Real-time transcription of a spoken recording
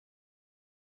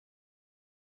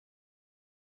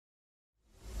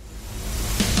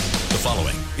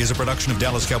following is a production of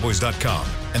DallasCowboys.com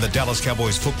and the Dallas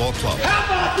Cowboys Football Club. How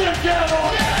about them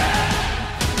Cowboys?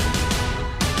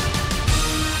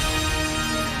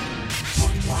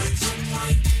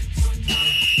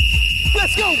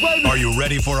 Let's go, baby! Are you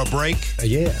ready for a break?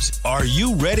 Yes. Are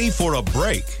you ready for a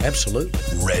break? Absolutely.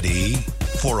 Ready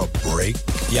for a break?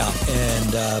 Yeah,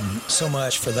 and so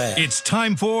much for that. It's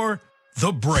time for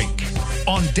The Break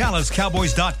on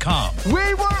DallasCowboys.com.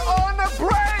 We were on the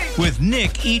break! With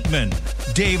Nick Eatman,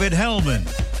 David Hellman,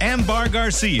 Ambar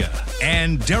Garcia,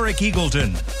 and Derek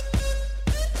Eagleton.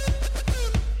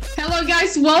 Hello,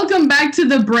 guys. Welcome back to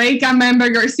The Break. I'm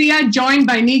Ambar Garcia, joined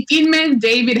by Nick Eatman,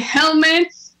 David Hellman,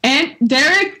 and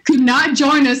Derek could not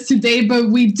join us today, but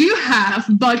we do have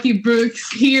Bucky Brooks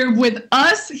here with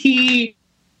us. He's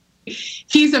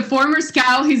a former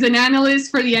scout. He's an analyst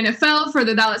for the NFL, for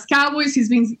the Dallas Cowboys. He's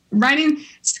been writing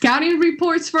scouting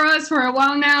reports for us for a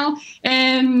while now.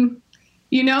 And,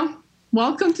 you know,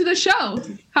 welcome to the show.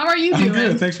 How are you doing? I'm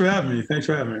good. Thanks for having me.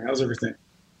 How's everything?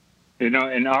 You know,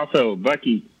 and also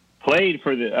Bucky played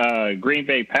for the Green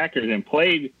Bay Packers and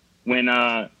played when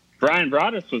Brian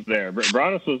Broaddus was there.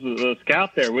 Broaddus was a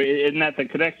scout there. Isn't that the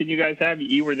connection you guys have?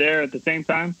 You were there at the same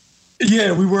time?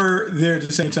 Yeah, we were there at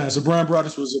the same time. So Brian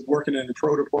Broaddus was working in the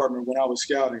pro department when I was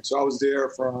scouting. So I was there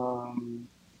from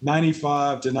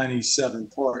 95 to 97,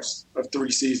 parts of 3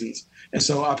 seasons. And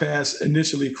so our paths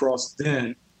initially crossed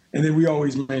then, and then we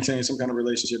always maintained some kind of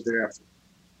relationship thereafter.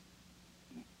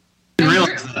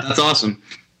 That's awesome.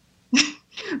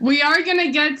 We are going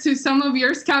to get to some of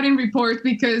your scouting reports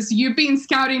because you've been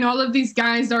scouting all of these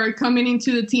guys that are coming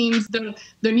into the teams, the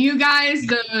new guys,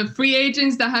 the free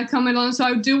agents that have come along. So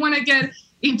I do want to get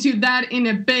into that in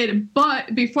a bit.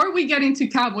 But before we get into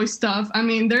Cowboy stuff, I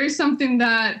mean, there is something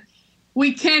that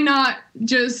we cannot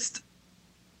just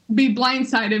be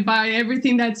blindsided by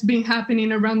everything that's been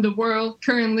happening around the world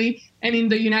currently and in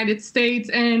the United States.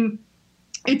 And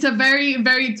it's a very,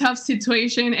 very tough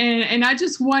situation. And I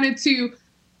just wanted to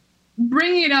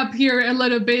bring it up here a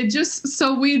little bit just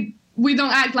so we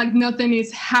don't act like nothing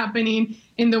is happening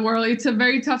in the world. It's a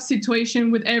very tough situation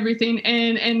with everything.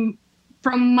 And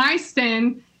from my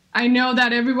stand, I know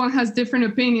that everyone has different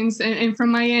opinions. And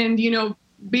from my end, you know,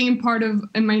 being part of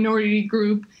a minority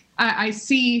group, I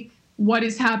see what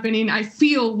is happening. I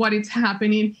feel what is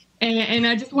happening. And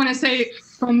I just want to say,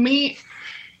 from me,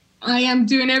 I am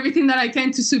doing everything that I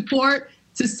can to support,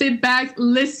 to sit back,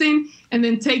 listen, and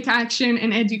then take action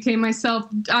and educate myself.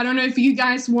 I don't know if you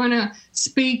guys want to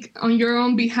speak on your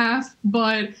own behalf,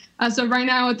 but as of right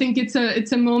now, I think it's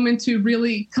a moment to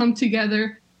really come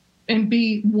together and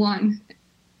be one.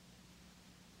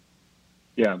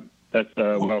 Yeah, that's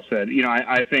well said. You know,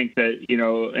 I think that, you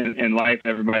know, in life,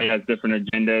 everybody has different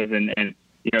agendas, and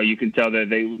you know, you can tell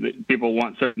that people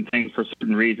want certain things for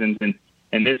certain reasons. And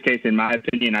in this case, in my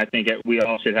opinion, I think we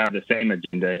all should have the same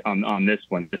agenda on this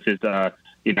one. This is,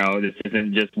 you know, this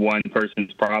isn't just one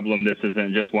person's problem. This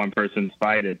isn't just one person's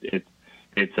fight.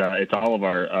 It's all of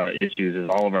our issues.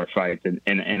 It's all of our fights.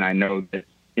 And I know that,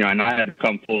 you know, and I had to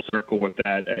come full circle with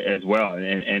that as well.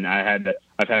 And I've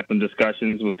had some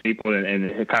discussions with people, and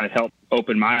it kind of helped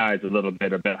open my eyes a little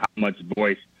bit about how much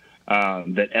voice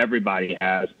that everybody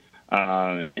has,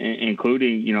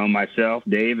 including, you know, myself,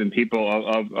 Dave, and people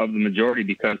of the majority,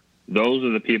 because those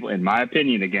are the people, in my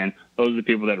opinion, again, those are the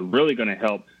people that are really going to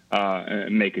help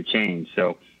make a change.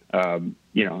 So,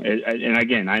 you know, and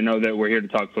again, I know that we're here to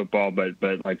talk football, but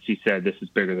like she said, this is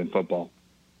bigger than football.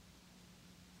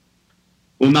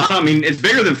 Well, no, I mean, it's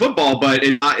bigger than football, but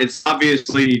it's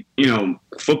obviously, you know,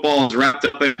 football is wrapped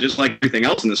up in just like everything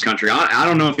else in this country. I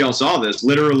don't know if y'all saw this.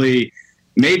 Literally,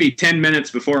 maybe 10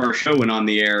 minutes before our show went on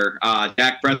the air,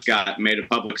 Dak Prescott made a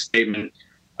public statement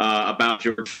about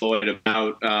George Floyd,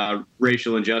 about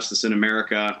racial injustice in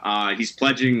America. He's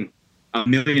pledging $1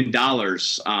 million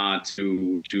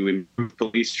to improve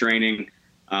police training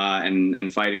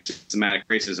and fighting systematic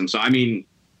racism. So, I mean,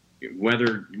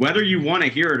 whether you want to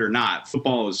hear it or not,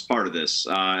 football is part of this.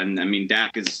 And I mean,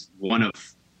 Dak is one of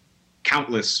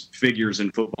countless figures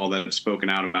in football that have spoken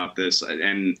out about this.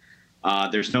 And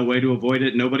there's no way to avoid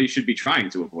it. Nobody should be trying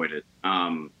to avoid it.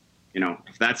 You know,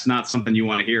 if that's not something you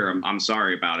want to hear, I'm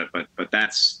sorry about it. But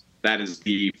that is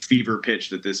the fever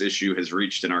pitch that this issue has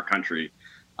reached in our country.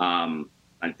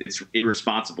 It's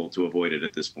irresponsible to avoid it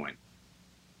at this point.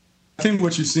 I think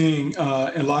what you're seeing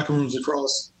in locker rooms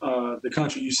across the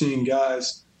country, you're seeing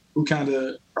guys who kind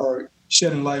of are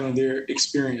shedding light on their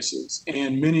experiences.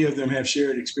 And many of them have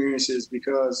shared experiences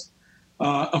because,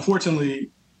 unfortunately,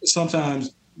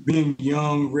 sometimes being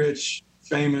young, rich,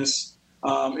 famous,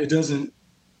 it doesn't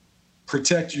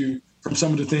protect you from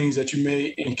some of the things that you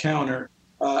may encounter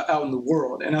out in the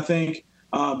world. And I think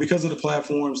because of the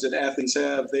platforms that athletes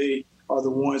have, they are the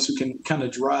ones who can kind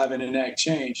of drive and enact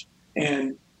change.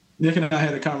 And Nick and I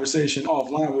had a conversation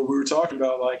offline where we were talking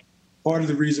about, like, part of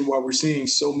the reason why we're seeing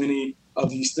so many of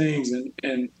these things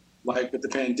and like with the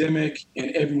pandemic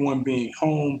and everyone being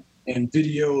home and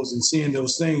videos and seeing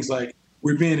those things, like,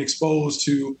 we're being exposed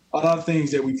to a lot of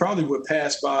things that we probably would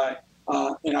pass by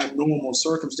in our normal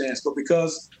circumstance. But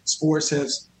because sports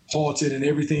has halted and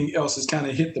everything else has kind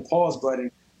of hit the pause button,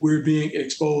 we're being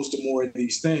exposed to more of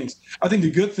these things. I think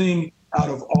the good thing out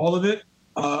of all of it,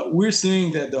 we're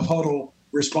seeing that the huddle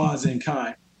responds in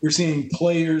kind. We're seeing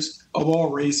players of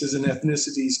all races and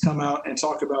ethnicities come out and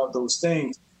talk about those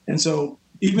things. And so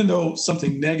even though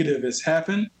something negative has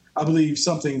happened, I believe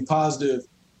something positive,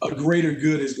 a greater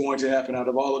good is going to happen out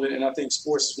of all of it. And I think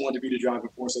sports is going to be the driving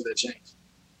force of that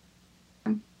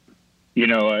change. You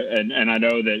know, and I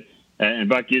know that, and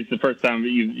Bucky, it's the first time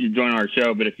you joined our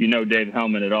show, but if you know Dave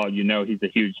Hellman at all, you know he's a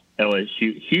huge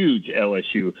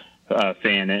LSU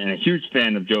fan and a huge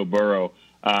fan of Joe Burrow.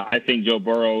 I think Joe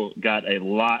Burrow got a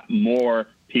lot more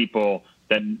people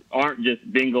that aren't just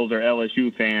Bengals or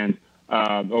LSU fans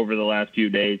over the last few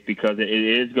days, because it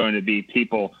is going to be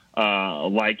people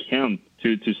like him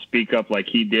to speak up like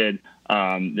he did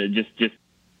just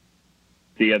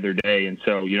the other day. And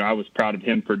so, you know, I was proud of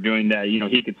him for doing that. You know,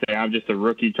 he could say, I'm just a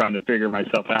rookie trying to figure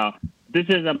myself out. This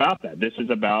isn't about that. This is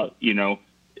about, you know,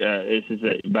 this is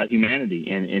about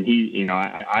humanity. And he, you know,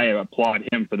 I applaud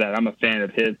him for that. I'm a fan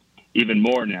of his even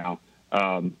more now,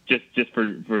 just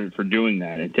for doing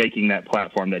that and taking that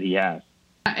platform that he has.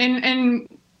 And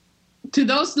to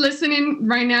those listening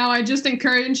right now, I just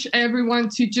encourage everyone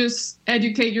to just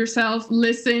educate yourself,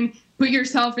 listen, put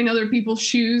yourself in other people's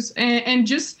shoes, and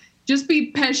just be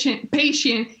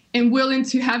patient and willing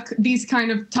to have these kind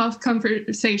of tough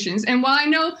conversations. And while I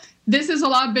know this is a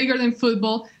lot bigger than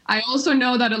football, I also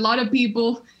know that a lot of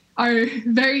people are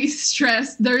very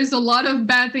stressed. There is a lot of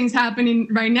bad things happening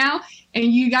right now, and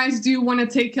you guys do want to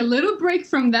take a little break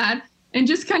from that and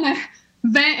just kind of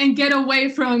vent and get away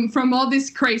from all this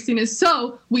craziness.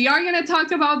 So we are going to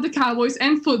talk about the Cowboys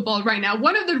and football right now.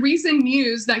 One of the recent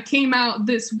news that came out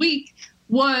this week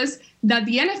was that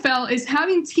the NFL is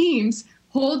having teams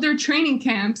hold their training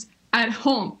camps at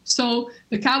home. So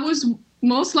the Cowboys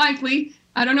most likely,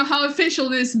 I don't know how official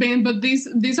this has been, but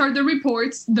these are the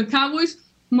reports. The Cowboys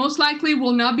most likely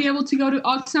will not be able to go to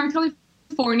Oxnard,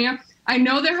 California. I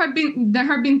know there have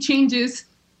been changes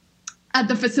at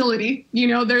the facility. You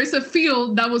know, there is a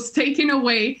field that was taken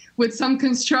away with some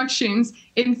constructions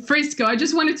in Frisco. I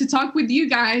just wanted to talk with you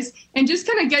guys and just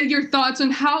kind of get your thoughts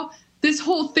on how this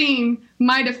whole thing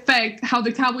might affect how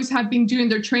the Cowboys have been doing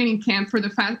their training camp for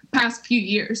the past few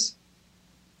years.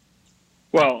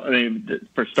 Well, I mean,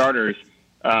 for starters,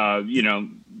 you know,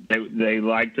 they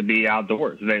like to be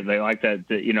outdoors. They like that,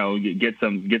 you know, get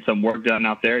some work done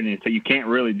out there, and so you can't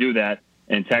really do that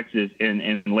in Texas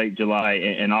in late July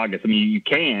and August. I mean, you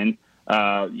can,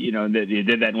 you know, they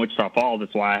did that in Wichita Falls.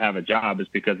 That's why I have a job, is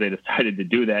because they decided to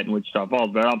do that in Wichita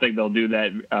Falls. But I don't think they'll do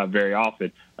that very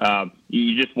often.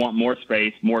 You just want more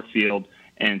space, more field.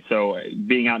 And so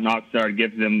being out in Oxnard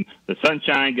gives them the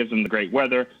sunshine, gives them the great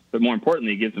weather, but more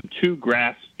importantly, it gives them 2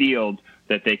 grass fields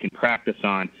that they can practice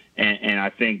on. And I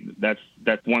think that's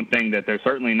one thing that they're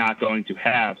certainly not going to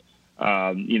have,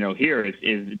 you know, here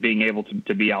is being able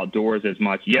to be outdoors as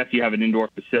much. Yes, you have an indoor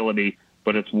facility,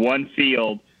 but it's one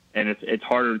field, and it's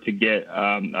harder to get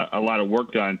a lot of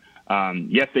work done.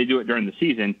 Yes, they do it during the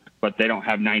season, but they don't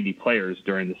have 90 players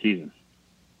during the season.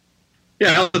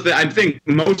 Yeah, I think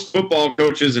most football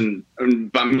coaches, and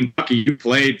I mean, Bucky, you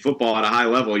played football at a high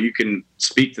level. You can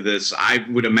speak to this. I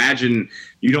would imagine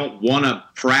you don't want to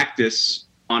practice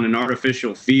on an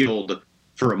artificial field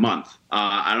for a month.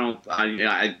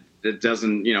 It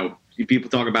doesn't, you know, people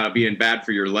talk about it being bad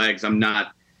for your legs. I'm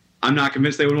not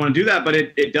convinced they would want to do that, but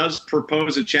it does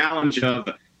propose a challenge of,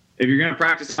 if you're going to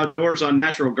practice outdoors on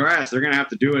natural grass, they're going to have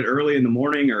to do it early in the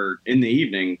morning or in the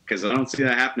evening, because I don't see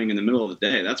that happening in the middle of the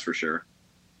day. That's for sure.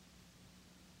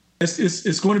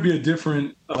 It's going to be a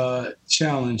different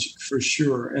challenge for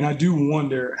sure. And I do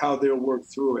wonder how they'll work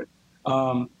through it.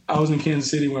 I was in Kansas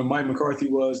City when Mike McCarthy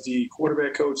was the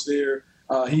quarterback coach there.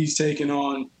 He's taken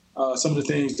on some of the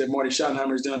things that Marty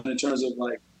Schottenheimer has done in terms of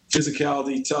like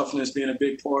physicality, toughness being a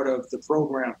big part of the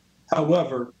program.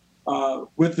 However,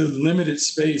 with the limited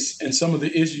space and some of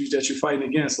the issues that you're fighting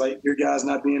against, like your guys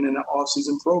not being in an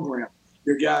off-season program,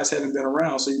 your guys haven't been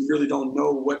around, so you really don't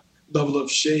know what level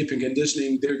of shape and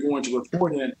conditioning they're going to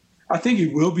report in. I think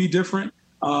it will be different.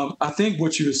 I think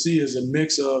what you'll see is a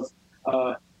mix of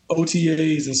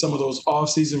OTAs and some of those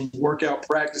off-season workout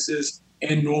practices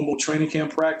and normal training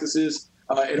camp practices.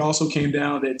 It also came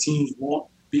down that teams won't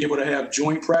be able to have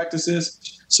joint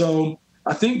practices. So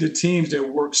I think the teams that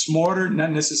work smarter,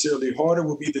 not necessarily harder,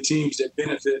 will be the teams that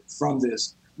benefit from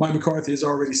this. Mike McCarthy has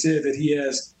already said that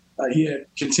he had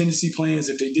contingency plans.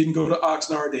 If they didn't go to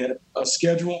Oxnard, they had a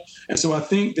schedule. And so I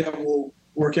think that will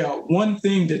work out. One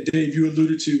thing that, Dave, you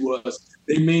alluded to was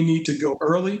they may need to go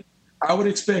early. I would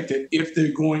expect that if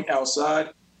they're going outside,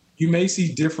 you may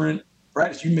see different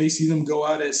practice. You may see them go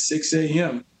out at 6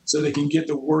 a.m. so they can get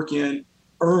the work in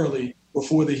early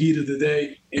before the heat of the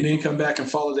day and then come back and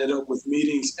follow that up with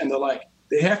meetings and the like.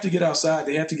 They have to get outside.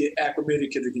 They have to get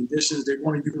acclimated to the conditions. They're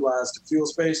going to utilize the field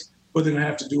space, but they're going to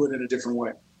have to do it in a different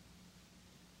way.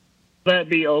 That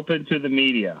be open to the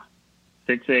media,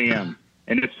 6 a.m.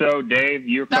 And if so, Dave,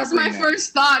 you're That's my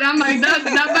first thought. I'm like, that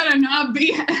better not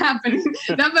be happening.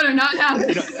 That better not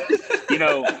happen.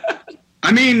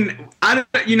 I mean,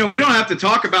 we don't have to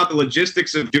talk about the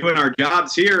logistics of doing our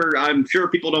jobs here. I'm sure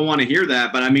people don't want to hear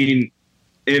that, but I mean,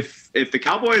 if the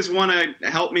Cowboys want to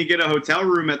help me get a hotel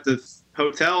room at the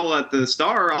hotel at the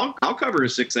Star, I'll cover a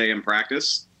 6 a.m.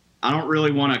 practice. I don't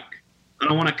want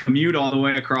to commute all the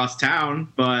way across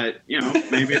town, but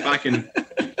maybe if I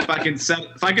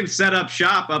can set up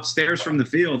shop upstairs from the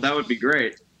field, that would be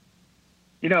great.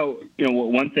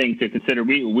 One thing to consider,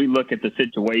 we look at the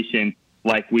situation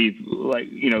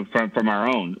from our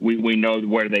own. We know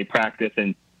where they practice,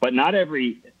 but not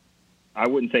every. I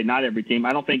wouldn't say not every team.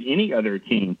 I don't think any other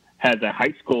team has a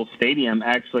high school stadium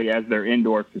actually as their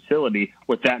indoor facility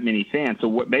with that many fans.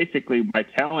 So basically by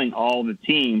telling all the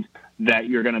teams that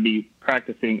you're going to be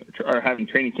practicing or having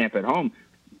training camp at home,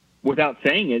 without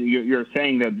saying it, you're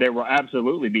saying that there will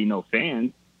absolutely be no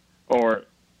fans, or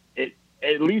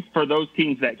at least for those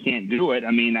teams that can't do it.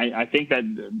 I mean, I think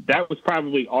that was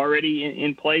probably already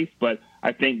in place, but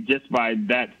I think just by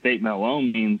that statement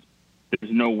alone means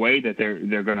there's no way that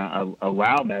they're going to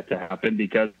allow that to happen,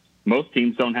 because most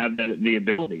teams don't have the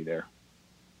ability there.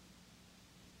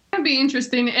 That'd be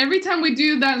interesting. Every time we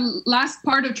do that last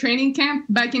part of training camp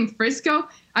back in Frisco,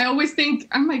 I always think,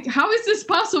 I'm like, how is this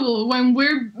possible when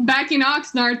we're back in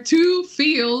Oxnard, 2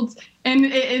 fields,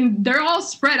 and they're all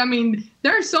spread? I mean,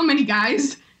 there are so many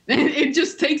guys, and it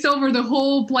just takes over the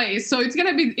whole place. So it's going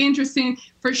to be interesting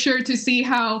for sure to see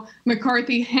how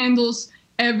McCarthy handles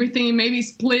everything, maybe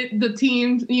split the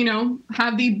team,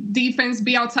 have the defense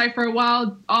be outside for a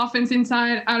while, offense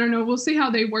inside. I don't know. We'll see how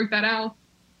they work that out.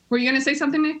 Were you going to say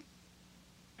something, Nick?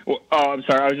 Well, I'm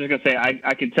sorry. I was just going to say,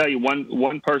 I can tell you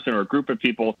one person or a group of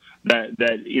people that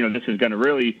this is going to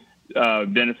really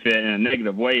benefit in a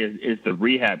negative way is the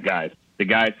rehab guys, the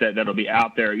guys that'll be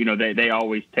out there. They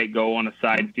always go on a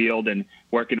side field and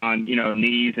working on,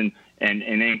 knees and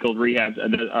ankle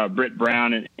rehabs, Britt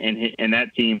Brown and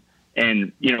that team.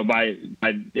 And, by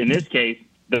in this case,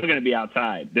 they're going to be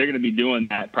outside. They're going to be doing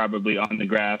that probably on the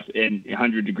grass in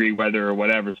 100-degree weather or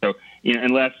whatever. So,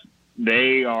 unless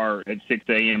they are at 6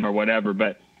 a.m. or whatever,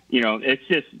 but, it's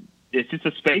just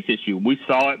a space issue. We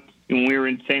saw it when we were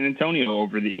in San Antonio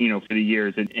over the, for the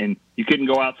years, and you couldn't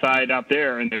go outside out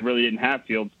there, and they really didn't have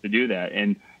fields to do that.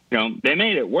 And, they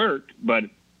made it work, but,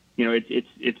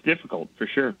 it's difficult for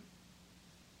sure.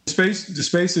 The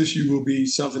space issue will be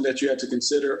something that you have to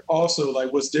consider. Also,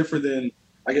 like, what's different than,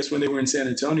 I guess, when they were in San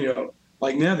Antonio,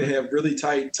 like now they have really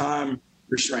tight time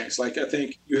restraints. Like, I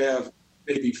think you have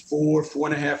maybe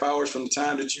 4.5 hours from the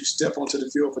time that you step onto the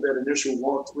field for that initial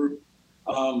walkthrough.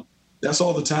 That's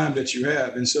all the time that you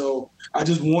have. And so I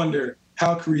just wonder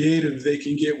how creative they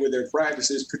can get with their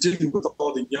practices, particularly with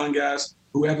all the young guys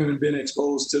who haven't been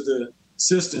exposed to the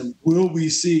system. Will we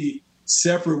see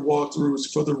separate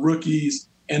walkthroughs for the rookies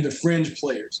and the fringe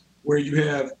players, where you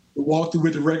have the walkthrough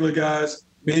with the regular guys,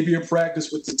 maybe a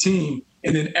practice with the team,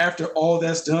 and then after all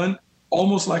that's done,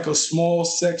 almost like a small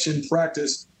section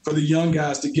practice for the young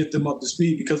guys to get them up to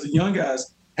speed, because the young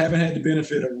guys haven't had the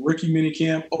benefit of rookie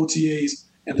minicamp, OTAs,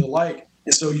 and the like.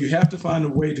 And so you have to find a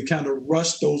way to kind of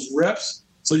rush those reps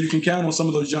so you can count on some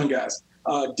of those young guys.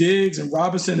 Diggs and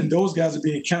Robinson and those guys are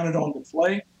being counted on to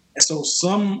play. And so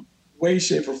some way,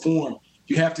 shape, or form,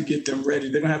 you have to get them ready.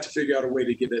 They're going to have to figure out a way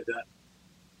to get that done.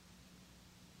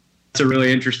 That's a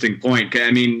really interesting point.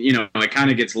 I mean, it kind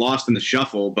of gets lost in the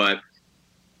shuffle, but,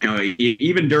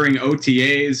 even during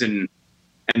OTAs and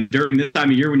during this time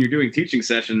of year when you're doing teaching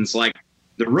sessions, like,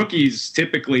 the rookies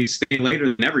typically stay later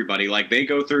than everybody. Like, they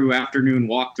go through afternoon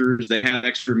walkthroughs. They have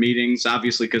extra meetings,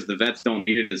 obviously, because the vets don't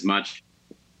need it as much.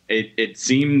 It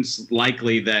seems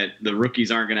likely that the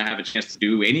rookies aren't going to have a chance to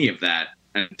do any of that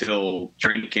until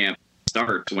training camp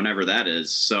starts, whenever that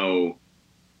is. So,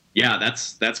 yeah,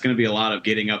 that's going to be a lot of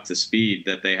getting up to speed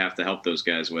that they have to help those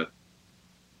guys with.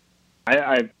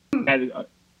 I've had.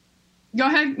 Go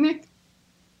ahead, Nick.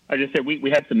 I just said we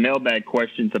had some mailbag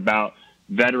questions about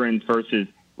veterans versus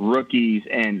rookies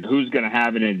and who's going to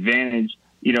have an advantage,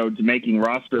 to making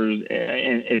rosters,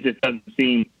 and it just doesn't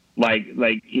seem like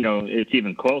it's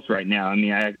even close right now. I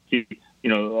mean, I see,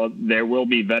 there will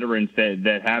be veterans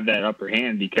that have that upper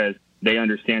hand because they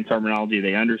understand terminology,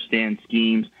 they understand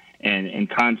schemes and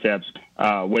concepts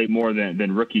way more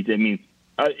than rookies. I mean,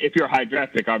 if you're a high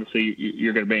draft pick, obviously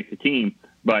you're going to make the team,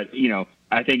 but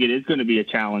I think it is going to be a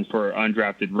challenge for an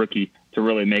undrafted rookie to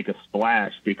really make a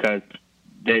splash because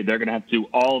they're going to have to do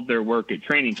all of their work at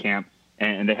training camp,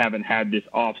 and they haven't had this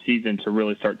off season to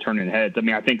really start turning heads. I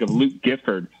mean, I think of Luke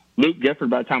Gifford. Luke Gifford,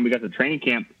 by the time we got to training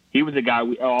camp, he was a guy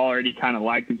we already kind of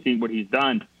liked and seen what he's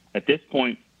done. At this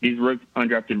point, these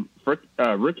undrafted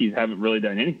rookies haven't really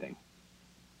done anything.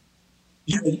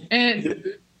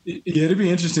 It'd be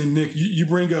interesting, Nick. You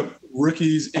bring up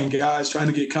rookies and guys trying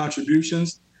to get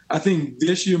contributions. I think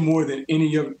this year more than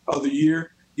any other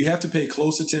year, you have to pay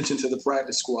close attention to the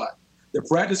practice squad. The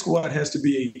practice squad has to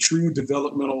be a true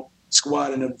developmental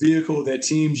squad and a vehicle that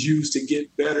teams use to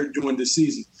get better during the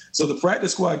season. So the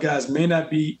practice squad guys may not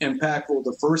be impactful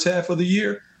the first half of the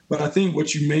year, but I think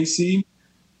what you may see,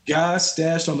 guys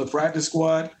stashed on the practice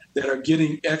squad that are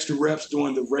getting extra reps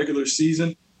during the regular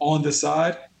season on the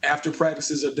side after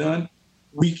practices are done.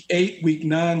 Week 8, week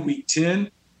 9, week 10,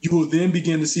 you will then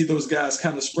begin to see those guys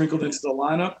kind of sprinkled into the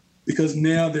lineup because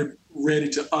now they're ready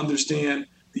to understand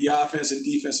the offense and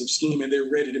defensive scheme and they're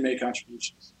ready to make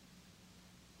contributions.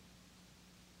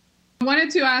 I wanted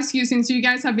to ask you, since you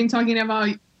guys have been talking about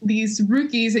these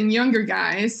rookies and younger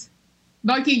guys,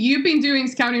 Bucky, you've been doing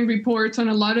scouting reports on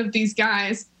a lot of these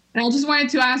guys, and I just wanted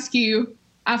to ask you,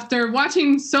 after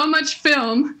watching so much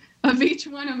film of each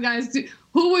one of guys,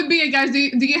 who would be a guy? Do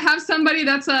you have somebody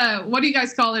that's a, what do you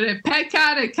guys call it, a pet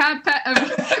cat, a cat pet?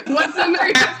 What's the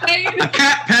American saying? A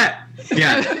cat pet.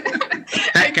 Yeah.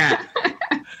 Pet cat.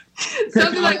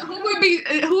 Something like who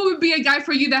would be a guy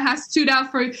for you that has stood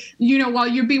out for while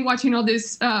you've been watching all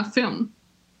this film?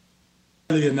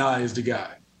 Bradlee Anae is the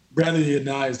guy. Bradlee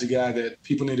Anae is the guy that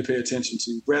people need to pay attention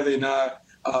to. Bradlee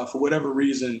Anae, for whatever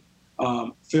reason,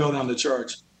 fell down the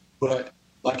charts, but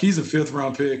he's a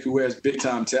 5th-round pick who has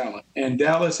big-time talent. And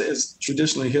Dallas has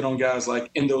traditionally hit on guys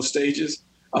like in those stages.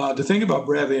 The thing about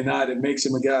Bradlee Anae that makes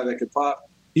him a guy that could pop,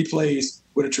 he plays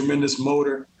with a tremendous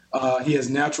motor. He has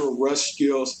natural rush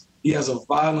skills. He has a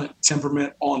violent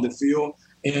temperament on the field,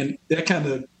 and that kind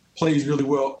of plays really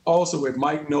well. Also, with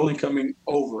Mike Nolan coming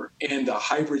over and the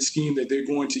hybrid scheme that they're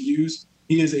going to use,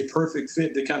 he is a perfect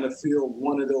fit to kind of fill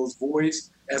one of those voids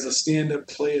as a stand-up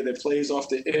player that plays off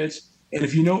the edge. And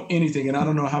if you know anything, and I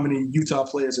don't know how many Utah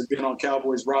players have been on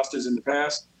Cowboys rosters in the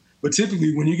past, but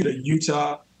typically when you get a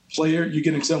Utah player, you're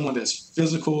getting someone that's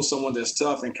physical, someone that's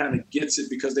tough, and kind of gets it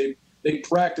because they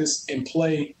practice and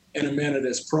play in a manner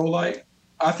that's pro-like.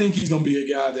 I think he's going to be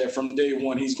a guy that from day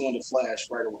one he's going to flash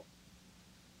right away.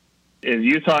 Is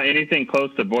Utah anything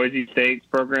close to Boise State's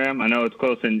program? I know it's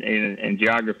close in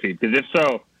geography, because if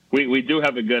so, we do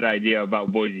have a good idea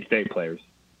about Boise State players.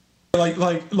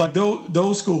 Like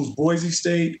those schools, Boise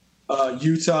State,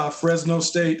 Utah, Fresno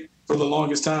State, for the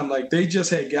longest time, they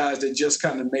just had guys that just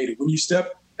kind of made it. When you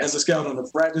step as a scout on the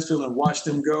practice field and watch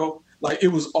them go, it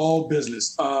was all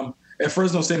business. At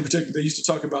Fresno State in particular, they used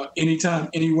to talk about anytime,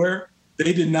 anywhere.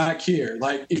 They did not care.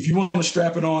 If you want to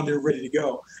strap it on, they're ready to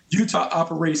go. Utah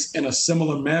operates in a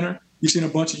similar manner. You've seen a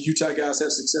bunch of Utah guys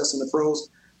have success in the pros.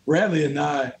 Bradlee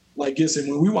Anae, like Gibson,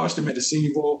 when we watched him at the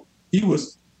Senior Bowl, he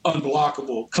was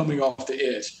unblockable coming off the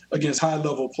edge against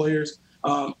high-level players.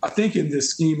 I think in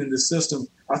this scheme, in this system,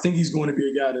 I think he's going to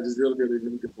be a guy that is really, really,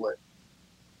 really good play.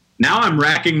 Now I'm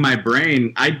racking my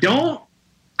brain. I don't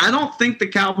think the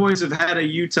Cowboys have had a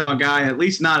Utah guy, at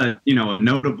least not a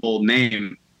notable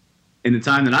name in the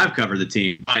time that I've covered the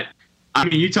team. But I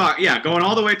mean, Utah, going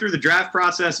all the way through the draft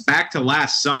process back to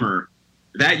last summer,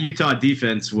 that Utah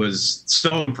defense was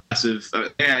so impressive.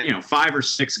 5 or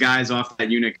 6 guys off that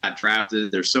unit got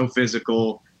drafted. They're so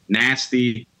physical,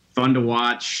 nasty, fun to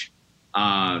watch.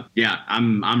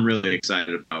 I'm really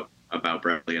excited about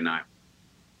Bradlee Anae.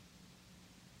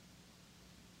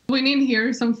 We need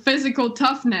here some physical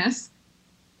toughness,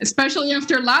 especially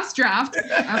after last draft.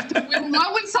 After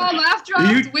what we saw last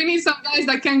draft, we need some guys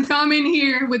that can come in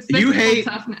here with physical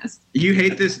toughness. You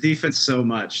hate this defense so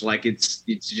much, it's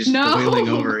just boiling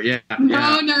over. Yeah. No.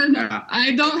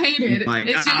 I don't hate it.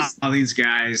 It's just all these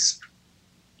guys.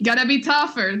 Gotta be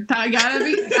tougher.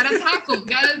 Gotta tackle.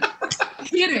 Gotta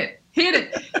hit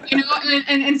it.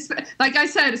 And like I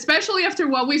said, especially after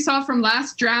what we saw from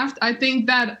last draft, I think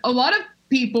that a lot of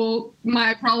people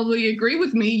might probably agree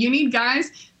with me. You need guys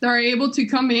that are able to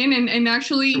come in and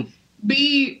actually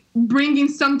be bringing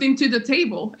something to the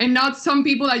table, and not some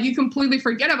people that you completely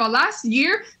forget about. Last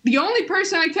year, the only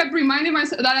person I kept reminding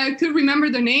myself that I could remember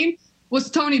the name was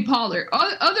Tony Pollard.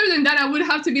 Other than that, I would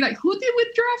have to be like, who did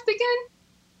we draft again?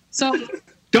 So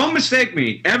don't mistake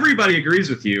me. Everybody agrees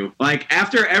with you. Like,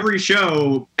 after every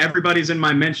show, everybody's in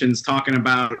my mentions talking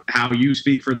about how you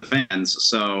speak for the fans.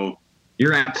 So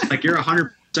you're 100%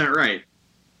 right.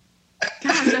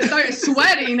 Gosh, I started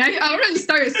sweating. I already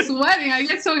started sweating. I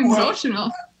get so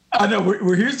emotional. I know.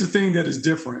 Here's the thing that is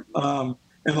different. And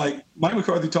like Mike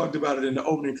McCarthy talked about it in the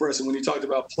opening presser when he talked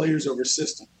about players over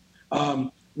system.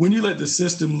 When you let the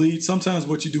system lead, sometimes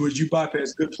what you do is you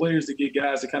bypass good players to get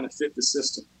guys that kind of fit the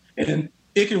system. And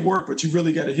it can work, but you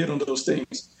really got to hit on those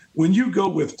things. When you go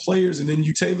with players and then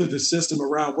you tailor the system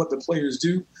around what the players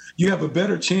do, you have a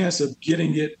better chance of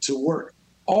getting it to work.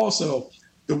 Also,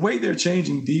 the way they're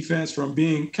changing defense from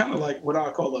being kind of like what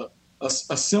I call a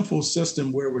simple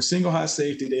system where we're single high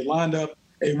safety, they lined up,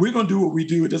 hey, we're going to do what we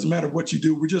do. It doesn't matter what you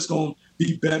do. We're just going to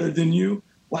be better than you.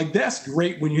 Like, that's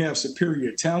great when you have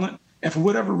superior talent. And for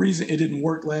whatever reason, it didn't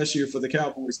work last year for the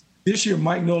Cowboys. This year,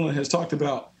 Mike Nolan has talked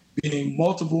about being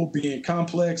multiple, being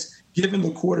complex, giving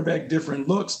the quarterback different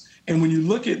looks. And when you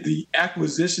look at the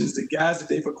acquisitions, the guys that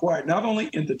they've acquired, not only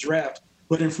in the draft,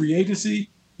 but in free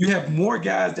agency, you have more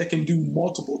guys that can do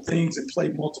multiple things and play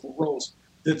multiple roles.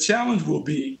 The challenge will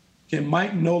be, can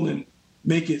Mike Nolan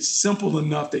make it simple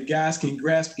enough that guys can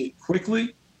grasp it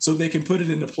quickly so they can put it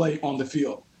into play on the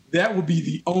field? That would be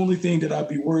the only thing that I'd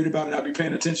be worried about and I'd be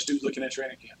paying attention to looking at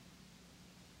training camp.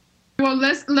 Well,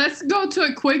 let's go to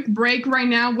a quick break right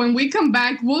now. When we come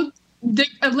back, we'll dig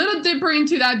a little deeper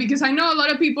into that, because I know a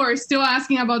lot of people are still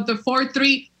asking about the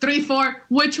 4-3-3-4.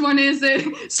 Which one is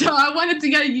it? So I wanted to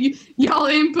get y'all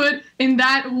input in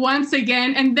that once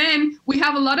again. And then we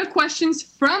have a lot of questions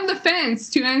from the fans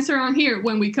to answer on here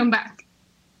when we come back.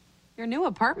 Your new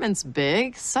apartment's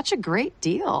big. Such a great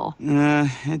deal.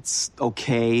 It's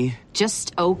okay.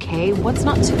 Just okay? What's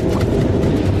not to...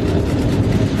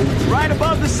 Right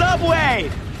above the subway!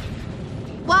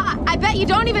 Well, I bet you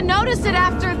don't even notice it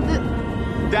after the...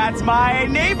 That's my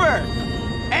neighbor,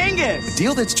 Angus! A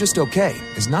deal that's just okay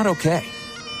is not okay.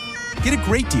 Get a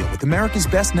great deal with America's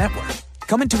Best Network.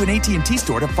 Come into an AT&T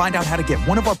store to find out how to get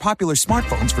one of our popular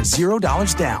smartphones for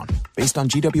 $0 down. Based on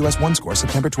GWS One score,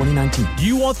 September 2019. Do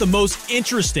you want the most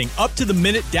interesting,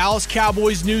 up-to-the-minute Dallas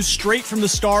Cowboys news straight from the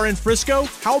Star in Frisco?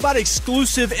 How about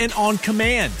exclusive and on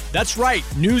command? That's right,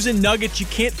 news and nuggets you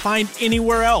can't find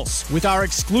anywhere else. With our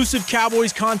exclusive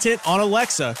Cowboys content on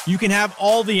Alexa, you can have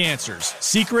all the answers,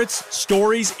 secrets,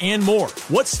 stories, and more.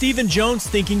 What's Stephen Jones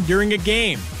thinking during a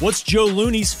game? What's Joe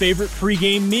Looney's favorite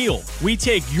pregame meal? We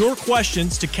take your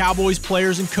questions to Cowboys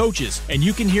players and coaches, and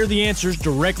you can hear the answers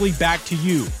directly back to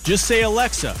you. Just say,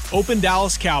 Alexa, open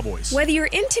Dallas Cowboys. Whether you're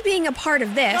into being a part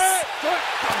of this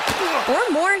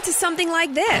or more into something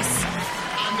like this,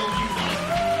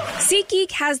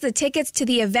 SeatGeek has the tickets to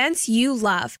the events you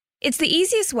love. It's the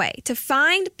easiest way to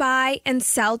find, buy, and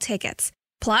sell tickets.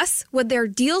 Plus, with their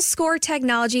Deal Score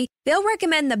technology, they'll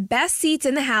recommend the best seats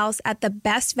in the house at the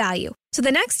best value. So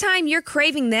the next time you're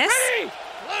craving this... Hey!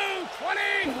 Blue 20!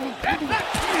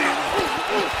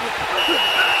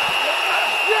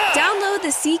 Download the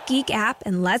SeatGeek app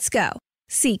and let's go.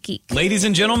 SeatGeek. Ladies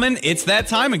and gentlemen, it's that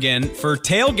time again for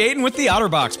Tailgating with the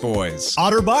OtterBox Boys.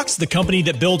 OtterBox, the company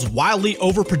that builds wildly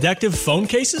overprotective phone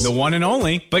cases? The one and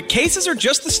only. But cases are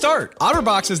just the start.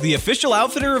 OtterBox is the official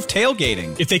outfitter of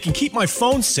tailgating. If they can keep my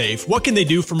phone safe, what can they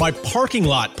do for my parking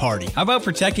lot party? How about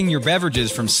protecting your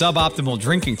beverages from suboptimal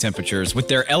drinking temperatures with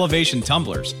their elevation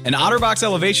tumblers? And OtterBox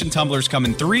elevation tumblers come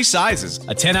in 3 sizes,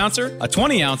 a 10-ouncer, a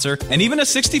 20-ouncer, and even a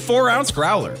 64-ounce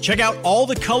growler. Check out all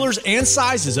the colors and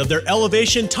sizes of their elevation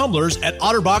tumblers at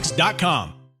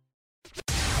otterbox.com.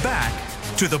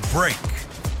 Back to the break.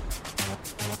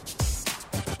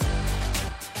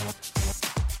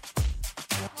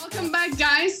 Welcome back,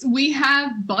 guys. We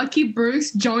have Bucky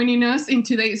Brooks joining us in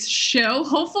today's show.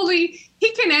 Hopefully,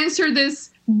 he can answer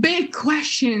this big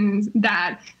question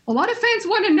that a lot of fans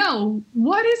want to know.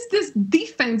 What is this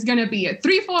defense going to be? A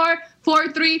 3-4,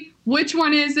 4-3? Which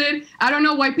one is it? I don't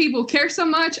know why people care so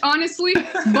much, honestly,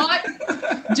 but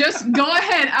just go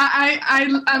ahead.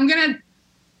 I'm going to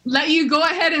let you go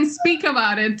ahead and speak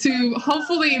about it to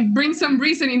hopefully bring some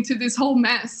reason into this whole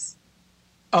mess.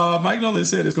 Mike Nolan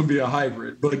said it's going to be a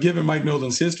hybrid, but given Mike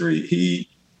Nolan's history, he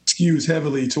skews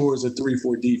heavily towards a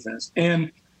 3-4 defense.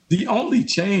 And the only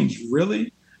change,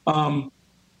 really,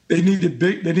 They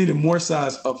needed more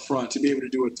size up front to be able to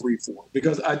do a 3-4.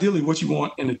 Because ideally, what you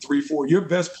want in a 3-4, your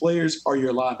best players are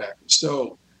your linebackers.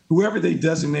 So whoever they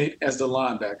designate as the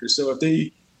linebacker. So if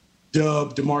they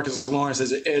dub DeMarcus Lawrence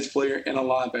as an edge player and a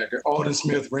linebacker, Aldon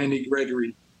Smith, Randy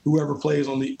Gregory, whoever plays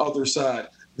on the other side,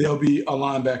 they'll be a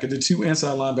linebacker. The two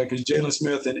inside linebackers, Jalen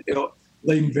Smith and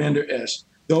Leighton Vander Esch,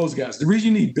 those guys. The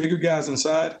reason you need bigger guys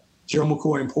inside, Gerald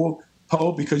McCoy and Poe,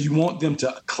 because you want them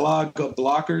to clog up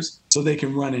blockers so they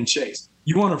can run and chase.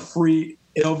 You want to free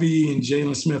LVE and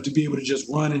Jalen Smith to be able to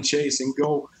just run and chase and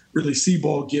go really see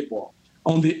ball, get ball.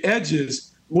 On the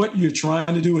edges, what you're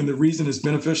trying to do, and the reason it's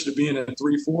beneficial to be in a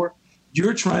 3-4,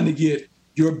 you're trying to get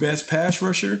your best pass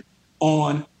rusher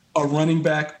on a running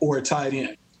back or a tight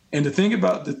end. And the thing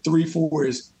about the 3-4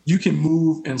 is you can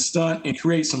move and stunt and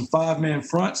create some 5-man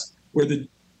fronts where the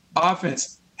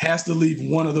offense has to leave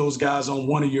one of those guys on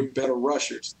one of your better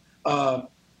rushers.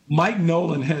 Mike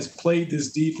Nolan has played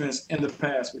this defense in the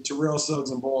past with Terrell Suggs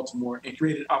in Baltimore and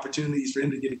created opportunities for him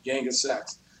to get a gang of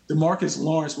sacks. DeMarcus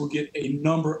Lawrence will get a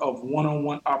number of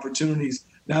one-on-one opportunities,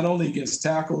 not only against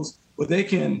tackles, but they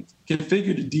can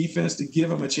configure the defense to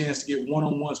give him a chance to get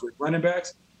one-on-ones with running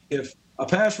backs. If a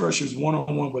pass rusher is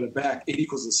one-on-one with a back, it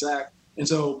equals a sack. And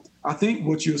so I think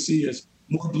what you'll see is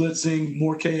more blitzing,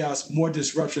 more chaos, more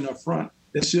disruption up front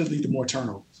that should lead to more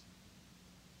turnovers.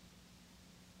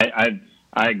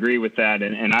 I agree with that,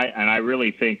 and I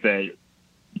really think that,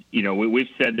 you know, we've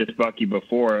said this, Bucky,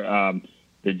 before,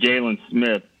 that Jalen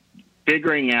Smith,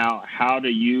 figuring out how to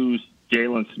use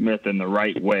Jalen Smith in the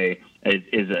right way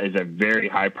is a very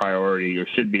high priority, or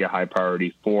should be a high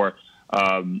priority for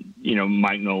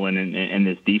Mike Nolan and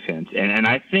this defense. And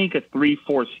I think a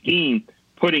 3-4 scheme,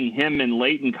 putting him and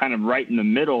Leighton kind of right in the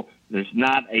middle, there's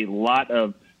not a lot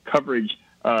of coverage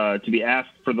to be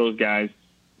asked for those guys.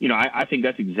 You know, I think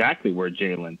that's exactly where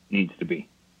Jalen needs to be.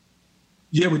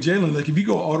 Yeah, with Jalen, like if you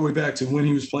go all the way back to when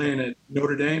he was playing at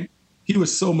Notre Dame, he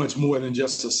was so much more than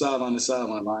just a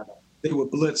sideline-to-sideline linebacker. They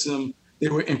would blitz him. They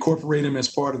would incorporate him as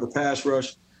part of the pass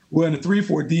rush. Well, in a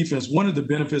 3-4 defense, one of the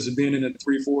benefits of being in a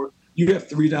 3-4, you have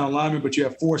 3 down linemen, but you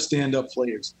have 4 stand-up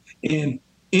players. And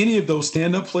any of those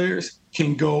stand-up players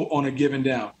can go on a given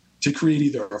down to create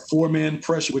either a 4-man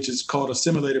pressure, which is called a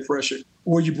simulated pressure,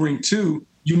 or you bring 2,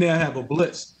 you now have a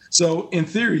blitz. So in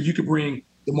theory, you could bring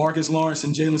DeMarcus Lawrence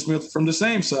and Jalen Smith from the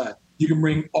same side. You can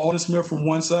bring Aldon Smith from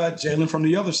one side, Jalen from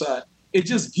the other side. It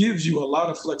just gives you a lot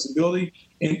of flexibility.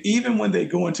 And even when they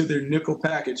go into their nickel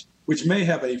package, which may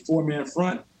have a 4-man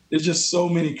front, there's just so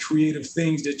many creative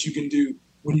things that you can do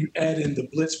when you add in the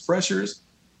blitz pressures.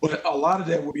 But a lot of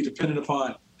that will be dependent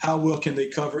upon how well can they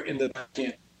cover in the back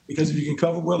end. Because if you can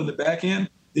cover well in the back end,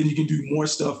 then you can do more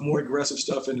stuff, more aggressive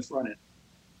stuff in the front end.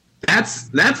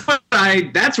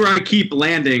 That's where I keep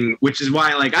landing, which is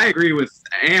why, like, I agree with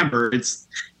Amber. It's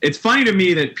funny to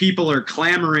me that people are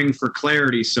clamoring for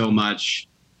clarity so much,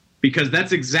 because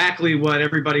that's exactly what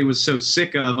everybody was so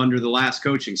sick of under the last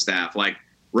coaching staff. Like,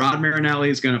 Rod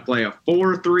Marinelli is going to play a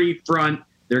 4-3 front.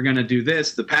 They're going to do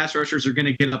this. The pass rushers are going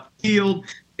to get upfield.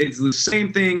 It's the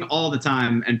same thing all the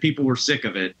time, and people were sick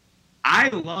of it. I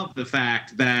love the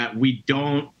fact that we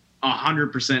don't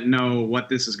 100% know what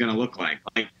this is going to look like.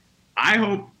 Like, I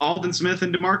hope Aldon Smith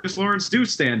and DeMarcus Lawrence do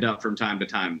stand up from time to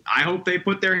time. I hope they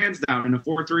put their hands down in a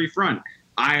 4-3 front.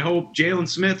 I hope Jalen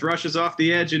Smith rushes off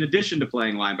the edge in addition to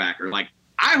playing linebacker. Like,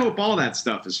 I hope all that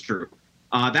stuff is true.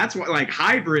 That's what, like,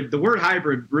 hybrid, the word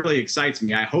hybrid really excites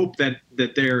me. I hope that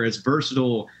they're as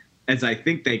versatile as I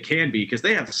think they can be, because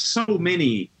they have so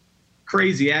many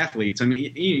crazy athletes. I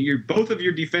mean, both of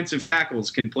your defensive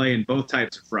tackles can play in both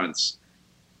types of fronts.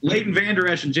 Leighton Vander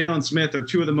Esch and Jalen Smith are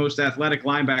 2 of the most athletic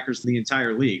linebackers in the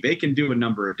entire league. They can do a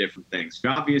number of different things. You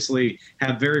obviously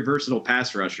have very versatile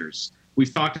pass rushers.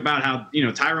 We've talked about how,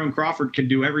 Tyrone Crawford can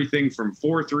do everything from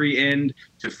 4-3 end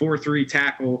to 4-3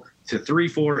 tackle to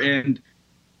 3-4 end.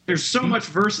 There's so much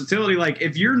versatility. Like,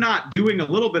 if you're not doing a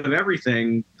little bit of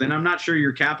everything, then I'm not sure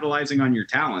you're capitalizing on your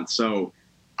talent. So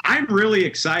I'm really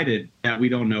excited that we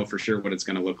don't know for sure what it's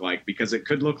going to look like, because it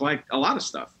could look like a lot of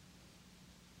stuff.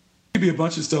 Be a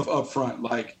bunch of stuff up front,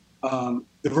 like the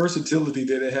versatility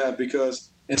that they have,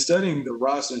 because in studying the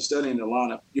roster and studying the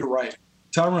lineup, you're right.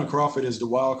 Tyrone Crawford is the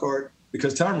wild card,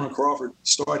 because Tyrone Crawford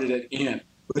started at end,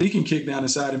 but he can kick down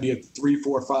inside and be a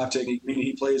 3-4-5 technique, meaning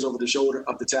he plays over the shoulder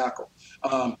of the tackle.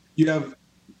 You have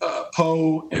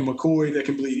Poe and McCoy that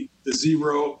can be the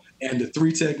 0 and the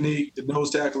 3 technique, the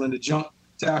nose tackle and the jump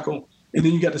tackle, and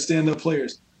then you got the stand-up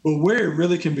players. But where it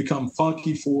really can become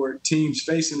funky for teams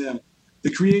facing them, the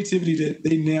creativity that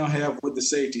they now have with the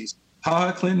safeties.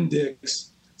 Ha-Ha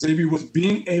Clinton-Dix, Xavier, was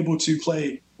being able to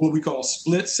play what we call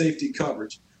split safety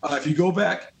coverage. If you go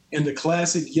back in the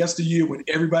classic yesteryear when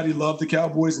everybody loved the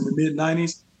Cowboys in the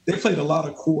mid-'90s, they played a lot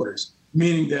of quarters,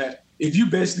 meaning that if you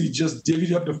basically just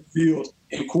divvied up the field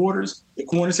in quarters, the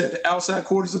corners had the outside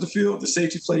quarters of the field, the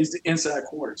safety plays the inside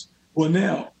quarters. Well,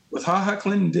 now, with HaHa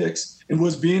Clinton-Dix and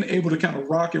was being able to kind of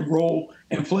rock and roll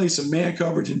and play some man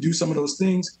coverage and do some of those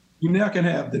things, you now can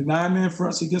have the 9-man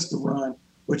fronts against the run,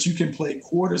 but you can play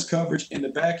quarters coverage in the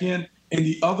back end. And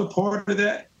the other part of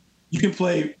that, you can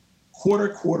play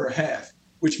quarter, half,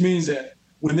 which means that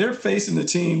when they're facing the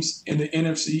teams in the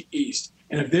NFC East,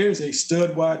 and if there's a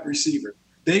stud wide receiver,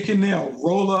 they can now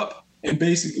roll up and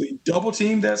basically double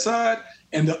team that side,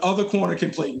 and the other corner can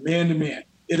play man-to-man.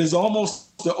 It is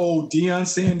almost the old Deion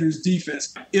Sanders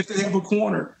defense. If they have a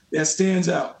corner that stands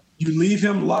out, you leave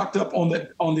him locked up on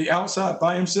the outside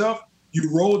by himself, you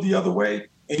roll the other way,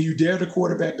 and you dare the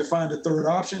quarterback to find a third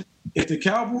option. If the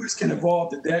Cowboys can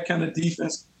evolve to that kind of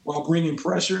defense while bringing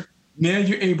pressure, now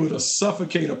you're able to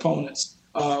suffocate opponents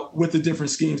with the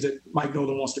different schemes that Mike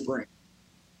Nolan wants to bring.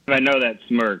 I know that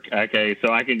smirk. Okay,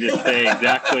 so I can just say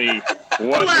exactly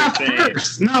what you're saying.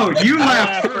 First. No, you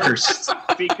laugh first.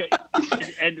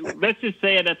 And let's just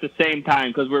say it at the same time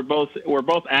because we're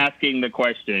both asking the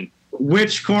question.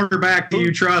 Which quarterback do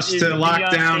you trust to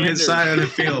lock down his side of the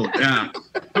field? Yeah.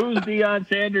 Who's Deion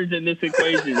Sanders in this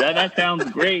equation? That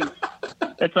sounds great.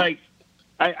 It's like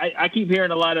I keep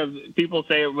hearing a lot of people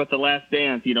say with The Last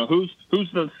Dance, who's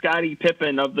the Scottie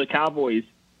Pippen of the Cowboys?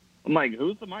 I'm like,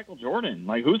 who's the Michael Jordan?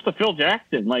 Like, who's the Phil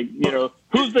Jackson? Like,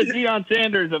 who's the Deion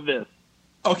Sanders of this?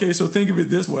 Okay, so think of it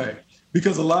this way.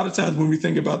 Because a lot of times when we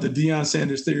think about the Deion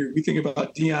Sanders theory, we think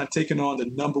about Deion taking on the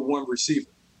number one receiver.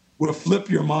 Well, flip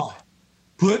your mind.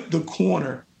 Put the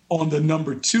corner on the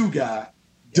number 2 guy,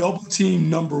 double team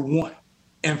number 1,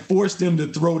 and force them to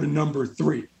throw to number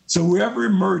 3. So whoever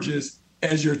emerges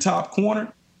as your top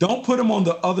corner, don't put him on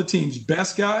the other team's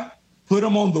best guy. Put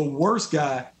him on the worst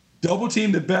guy. Double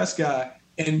team the best guy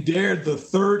and dare the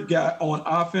third guy on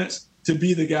offense to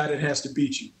be the guy that has to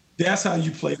beat you. That's how you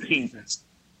play the defense.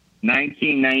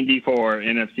 1994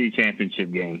 NFC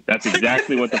Championship game. That's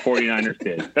exactly what the 49ers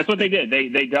did. That's what they did.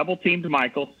 They double teamed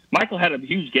Michael. Michael had a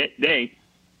huge day,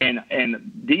 and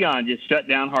Deion just shut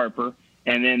down Harper,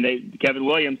 and then Kevin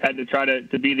Williams had to try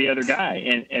to be the other guy,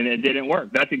 and it didn't work.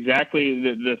 That's exactly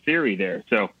the theory there.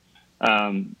 So.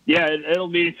 It'll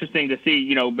be interesting to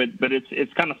see, but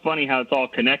it's kind of funny how it's all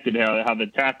connected, how the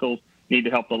tackles need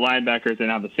to help the linebackers and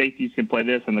how the safeties can play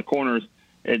this and the corners.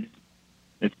 It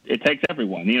takes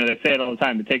everyone. They say it all the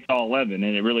time. It takes all 11,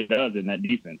 and it really does in that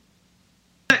defense.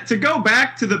 To go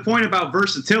back to the point about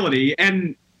versatility,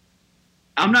 and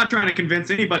I'm not trying to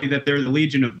convince anybody that they're the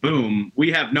Legion of Boom.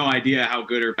 We have no idea how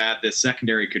good or bad this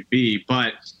secondary could be,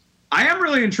 but I am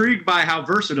really intrigued by how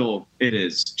versatile it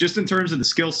is, just in terms of the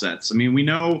skill sets. I mean, we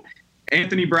know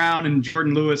Anthony Brown and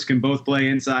Jordan Lewis can both play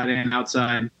inside and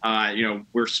outside.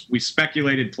 We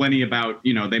speculated plenty about,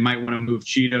 they might want to move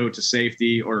Cheeto to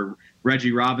safety, or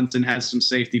Reggie Robinson has some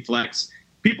safety flex.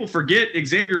 People forget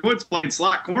Xavier Woods played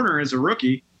slot corner as a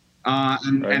rookie,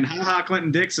 and HaHa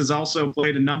Clinton-Dix has also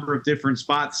played a number of different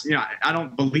spots. I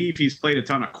don't believe he's played a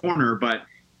ton of corner, but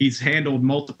he's handled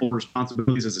multiple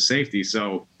responsibilities as a safety.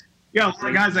 So, yeah, a lot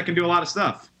of guys that can do a lot of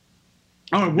stuff.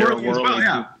 Oh, and Worley as well,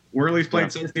 yeah. Worley's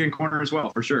played safety and corner as well,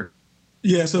 for sure.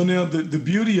 Yeah, so now the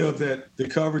beauty of that, the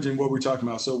coverage and what we're talking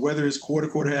about, so whether it's quarter,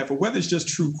 half, or whether it's just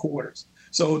true quarters.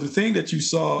 So the thing that you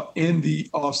saw in the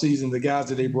offseason, the guys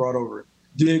that they brought over,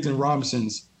 Diggs and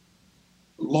Robinson's,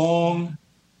 long,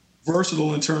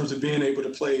 versatile in terms of being able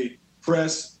to play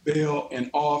press, bail, and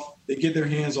off. They get their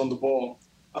hands on the ball.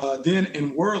 Then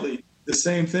in Worley, the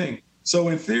same thing. So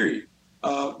in theory,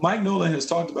 Mike Nolan has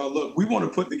talked about, look, we want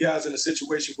to put the guys in a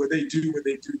situation where they do what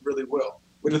they do really well.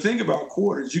 But the thing about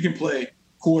quarters, you can play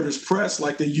quarters press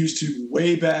like they used to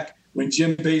way back when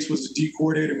Jim Bates was the D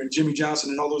coordinator, when Jimmy Johnson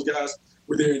and all those guys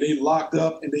were there, and they locked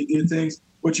up and they did things.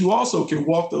 But you also can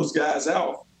walk those guys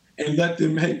out and let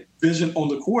them have vision on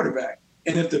the quarterback.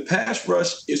 And if the pass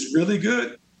rush is really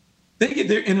good, they get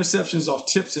their interceptions off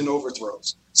tips and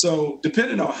overthrows. So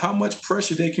depending on how much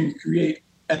pressure they can create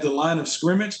at the line of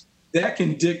scrimmage, that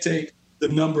can dictate the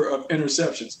number of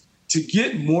interceptions. To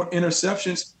get more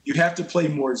interceptions, you have to play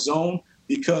more zone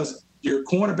because your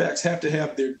cornerbacks have to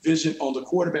have their vision on the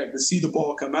quarterback to see the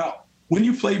ball come out. When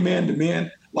you play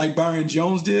man-to-man like Byron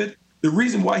Jones did, the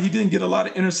reason why he didn't get a lot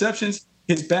of interceptions,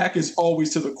 his back is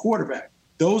always to the quarterback.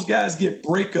 Those guys get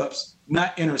breakups,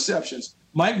 not interceptions.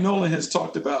 Mike Nolan has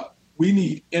talked about we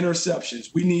need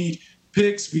interceptions. We need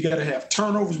picks. We got to have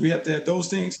turnovers. We have to have those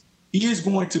things. He is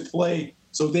going to play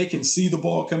so they can see the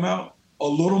ball come out, a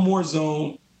little more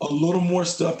zone, a little more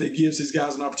stuff that gives his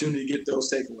guys an opportunity to get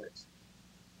those takeaways.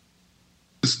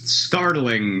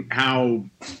 startling how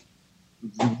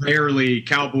rarely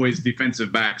Cowboys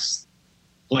defensive backs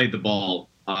played the ball,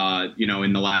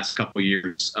 in the last couple of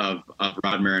years of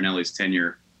Rod Marinelli's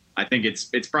tenure. I think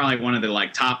it's probably one of the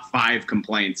top 5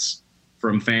 complaints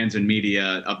from fans and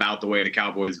media about the way the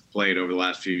Cowboys have played over the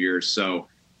last few years. So,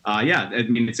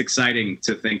 it's exciting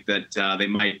to think that they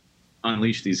might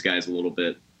unleash these guys a little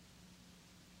bit.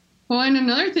 Well, and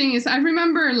another thing is, I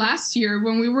remember last year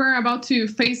when we were about to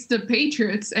face the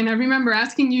Patriots, and I remember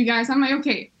asking you guys, I'm like,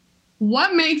 okay,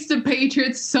 what makes the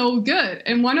Patriots so good?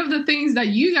 And one of the things that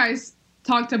you guys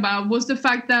talked about was the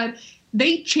fact that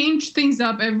they change things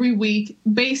up every week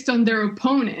based on their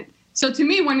opponent. So to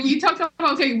me, when you talk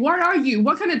about, okay, what are you?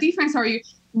 What kind of defense are you?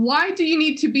 Why do you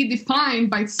need to be defined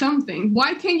by something?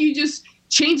 Why can't you just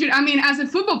change it? I mean, as a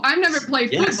I've never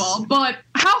played football, but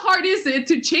how hard is it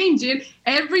to change it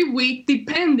every week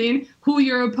depending who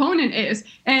your opponent is?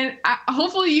 And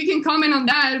hopefully you can comment on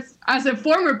that as a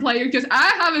former player, because I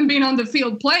haven't been on the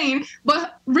field playing,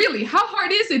 but really, how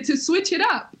hard is it to switch it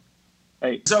up?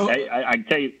 Hey, I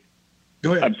tell you,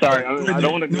 go ahead. I'm sorry. I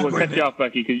don't want to cut you off,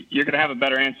 Bucky, because you're going to have a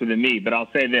better answer than me, but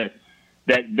I'll say this,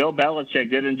 that Bill Belichick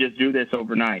didn't just do this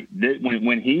overnight.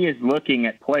 When he is looking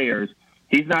at players,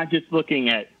 he's not just looking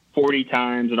at 40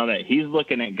 times and all that. He's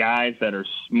looking at guys that are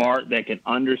smart, that can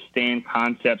understand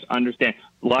concepts, understand.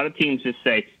 A lot of teams just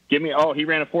say, he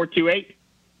ran a 4.28,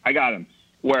 I got him.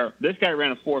 Where this guy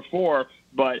ran a 4.4,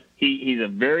 but he's a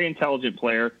very intelligent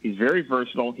player. He's very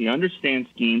versatile. He understands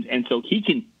schemes, and so he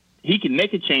can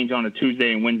make a change on a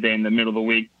Tuesday and Wednesday in the middle of the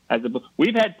week.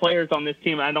 We've had players on this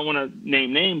team, I don't want to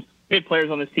name names, we had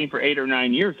players on this team for 8 or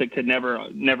 9 years that could never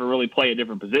really play a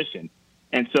different position.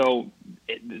 And so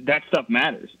that stuff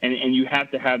matters, and you have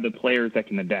to have the players that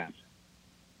can adapt.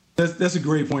 That's a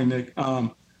great point, Nick.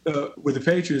 With the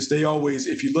Patriots, they always,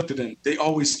 if you looked at them, they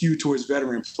always skew towards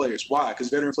veteran players. Why? Because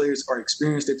veteran players are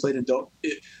experienced. They played in adult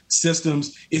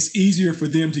systems. It's easier for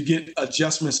them to get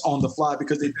adjustments on the fly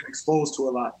because they've been exposed to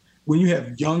a lot. When you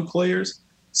have young players,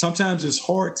 sometimes it's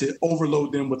hard to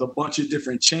overload them with a bunch of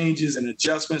different changes and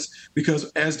adjustments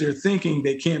because as they're thinking,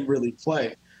 they can't really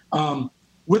play.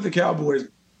 With the Cowboys,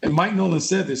 and Mike Nolan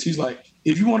said this, he's like,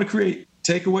 if you want to create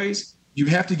takeaways, you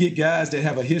have to get guys that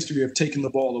have a history of taking the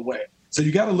ball away. So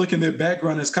you got to look in their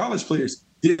background as college players.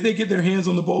 Did they get their hands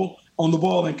on the ball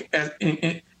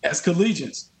as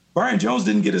collegians? Byron Jones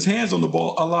didn't get his hands on the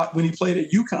ball a lot when he played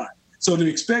at UConn. So to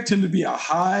expect him to be a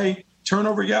high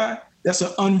turnover guy, that's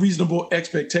an unreasonable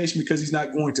expectation because he's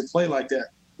not going to play like that.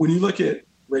 When you look at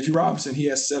Reggie Robinson, he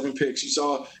has 7 picks. You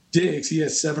saw Diggs, he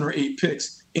has 7 or 8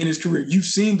 picks in his career. You've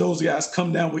seen those guys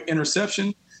come down with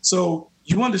interception. So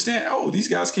you understand, these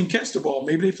guys can catch the ball.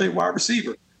 Maybe they play wide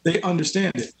receiver. They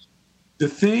understand it. The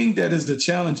thing that is the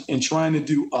challenge in trying to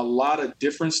do a lot of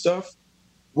different stuff,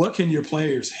 what can your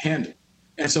players handle?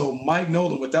 And so Mike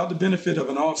Nolan, without the benefit of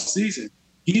an off season,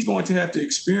 he's going to have to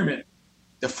experiment.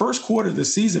 The first quarter of the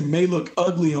season may look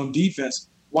ugly on defense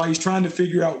while he's trying to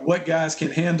figure out what guys can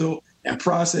handle and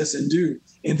process and do.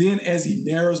 And then as he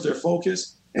narrows their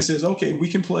focus and says, okay, we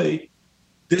can play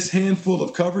this handful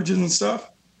of coverages and stuff,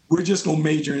 we're just going to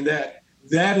major in that.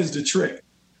 That is the trick.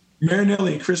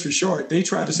 Marinelli and Chris Richard, they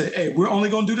tried to say, hey, we're only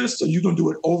going to do this, so you're going to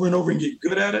do it over and over and get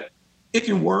good at it. It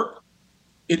can work.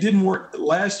 It didn't work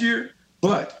last year,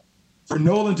 but for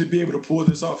Nolan to be able to pull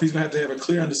this off, he's going to have a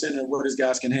clear understanding of what his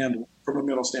guys can handle from a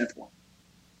mental standpoint.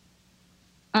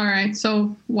 All right,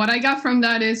 so what I got from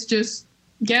that is just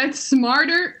get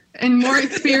smarter and more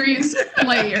experienced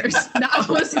players. That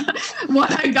was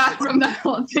what I got from that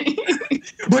whole thing.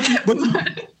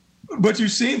 But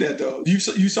you've seen that, though. You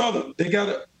saw them. They got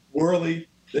a Worley.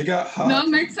 They got Hodge. No, it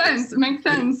makes sense. It makes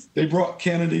sense. They brought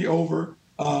Kennedy over.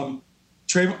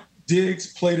 Trayvon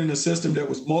Diggs played in a system that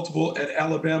was multiple at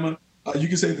Alabama. You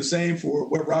can say the same for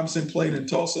what Robinson played in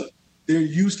Tulsa. They're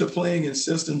used to playing in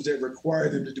systems that require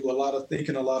them to do a lot of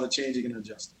thinking, a lot of changing and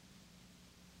adjusting.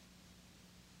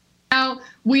 Now,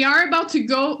 we are about to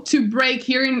go to break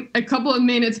here in a couple of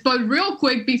minutes, but real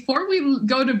quick, before we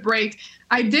go to break,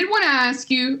 I did want to ask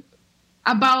you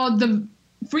about the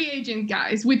free agent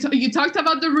guys. You talked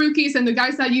about the rookies and the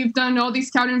guys that you've done all these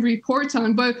scouting reports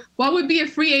on, but what would be a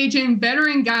free agent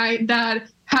veteran guy that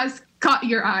has caught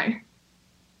your eye?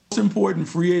 The most important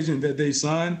free agent that they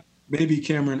signed may be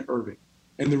Cameron Irving.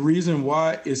 And the reason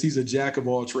why is he's a jack of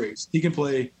all trades. He can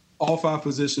play all 5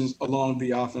 positions along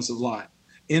the offensive line.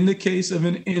 In the case of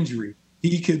an injury,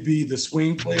 he could be the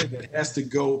swing player that has to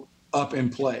go up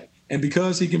and play. And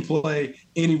because he can play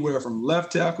anywhere from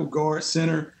left tackle, guard,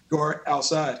 center, guard,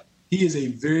 outside, he is a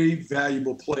very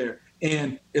valuable player.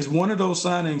 And it's one of those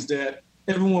signings that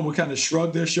everyone would kind of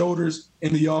shrug their shoulders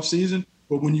in the offseason.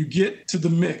 But when you get to the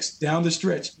mix down the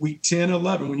stretch, week 10,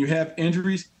 11, when you have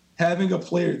injuries, having a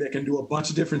player that can do a bunch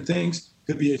of different things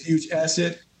could be a huge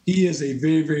asset. He is a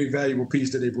very, very valuable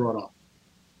piece that they brought on.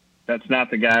 That's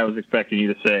not the guy I was expecting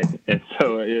you to say. And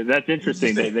so that's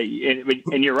interesting.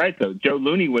 And you're right, though. Joe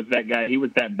Looney was that guy. He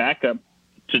was that backup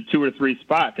to 2 or 3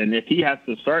 spots. And if he has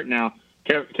to start now,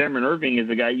 Cameron Irving is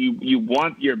the guy you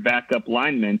want your backup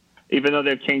lineman. Even though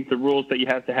they've changed the rules that you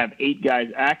have to have 8 guys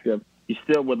active, you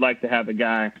still would like to have a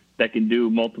guy that can do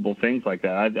multiple things like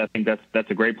that. I think that's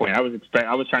a great point. I was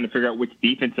trying to figure out which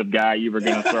defensive guy you were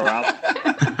going to throw out.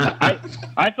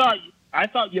 I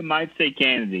thought you might say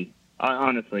Kennedy.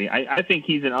 Honestly, I think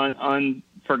he's an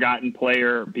unforgotten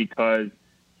player because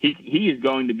he is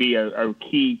going to be a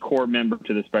key core member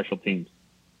to the special teams.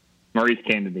 Maurice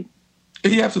Kennedy.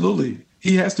 He absolutely.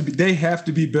 He has to be. They have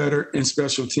to be better in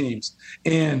special teams.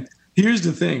 And here's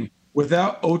the thing: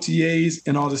 without OTAs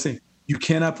and all this thing, you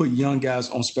cannot put young guys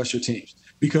on special teams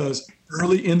because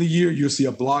early in the year you'll see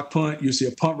a block punt, you'll see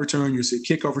a punt return, you'll see a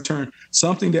kickoff return,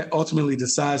 something that ultimately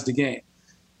decides the game.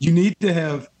 You need to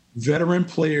have veteran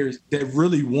players that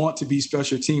really want to be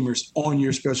special teamers on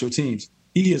your special teams.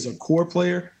 He is a core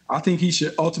player. I think he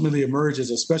should ultimately emerge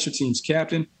as a special teams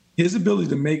captain. His ability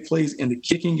to make plays in the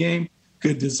kicking game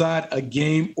could decide a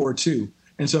game or two.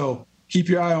 And so keep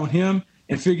your eye on him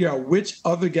and figure out which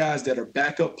other guys that are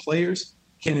backup players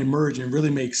can emerge and really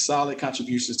make solid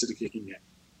contributions to the kicking game.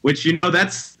 Which,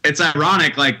 it's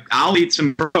ironic. Like, I'll eat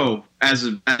some crow as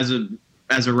a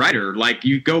writer. Like,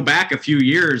 you go back a few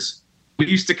years, we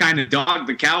used to kind of dog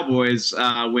the Cowboys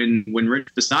when Rich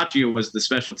Bisaccia was the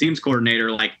special teams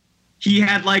coordinator. Like, he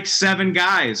had like 7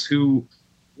 guys who,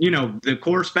 the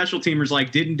core special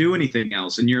teamers didn't do anything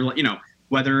else. And you're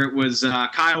whether it was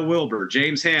Kyle Wilbur,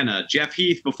 James Hanna, Jeff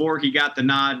Heath before he got the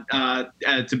nod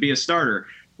to be a starter.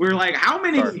 We were like, how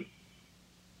many?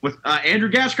 With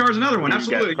Andrew Gashkar is another one.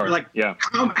 Absolutely. You're like, yeah.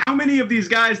 How many of these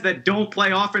guys that don't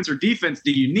play offense or defense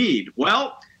do you need?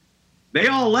 Well, they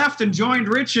all left and joined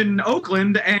Rich in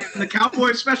Oakland, and the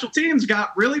Cowboys special teams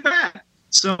got really bad.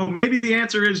 So maybe the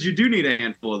answer is you do need a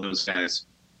handful of those guys.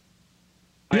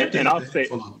 And I'll say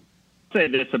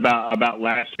this about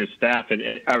last year's staff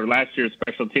or last year's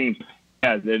special teams.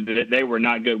 Yeah, they were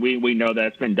not good. We know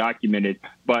that's been documented.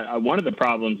 But one of the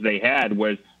problems they had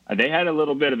was they had a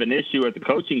little bit of an issue with the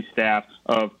coaching staff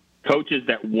of coaches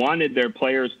that wanted their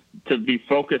players to be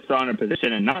focused on a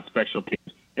position and not special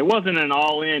teams. It wasn't an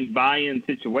all-in, buy-in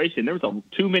situation. There was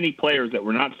too many players that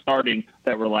were not starting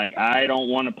that were like, I don't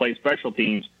want to play special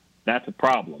teams. That's a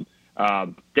problem.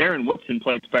 Darren Woodson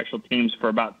played special teams for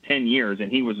about 10 years,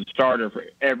 and he was a starter for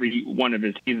every one of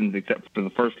his seasons except for the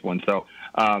first one. So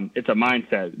it's a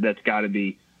mindset that's got to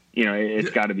be,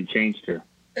 it's got to be changed here.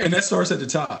 And that starts at the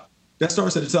top. You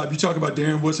talk about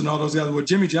Darren Woodson and all those guys. With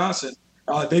Jimmy Johnson,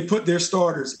 they put their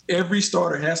starters. Every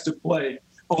starter has to play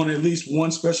on at least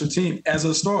one special team as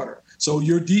a starter. So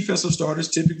your defensive starters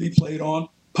typically played on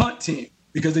punt team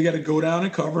because they got to go down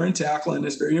and cover and tackle, and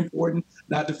it's very important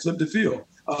not to flip the field.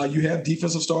 You have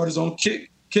defensive starters on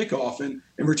kickoff and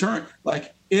return.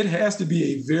 Like, it has to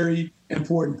be a very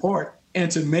important part. And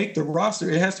to make the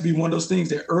roster, it has to be one of those things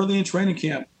that early in training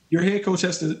camp, your head coach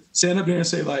has to stand up there and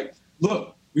say, like,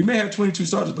 look, we may have 22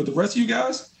 starters, but the rest of you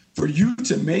guys, for you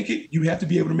to make it, you have to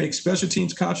be able to make special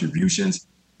teams contributions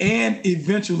and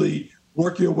eventually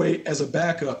work your way as a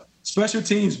backup. Special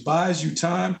teams buys you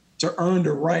time to earn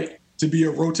the right to be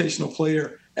a rotational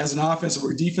player as an offensive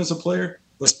or defensive player,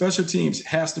 but special teams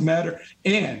has to matter.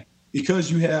 And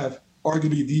because you have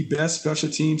arguably the best special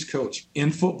teams coach in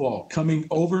football coming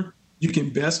over, you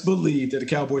can best believe that the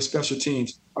Cowboys special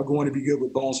teams are going to be good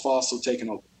with Bones Fossil taking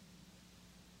over.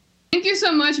 Thank you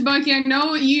so much, Bucky. I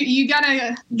know you got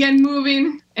to get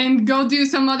moving and go do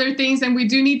some other things, and we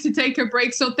do need to take a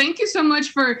break. So thank you so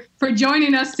much for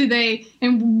joining us today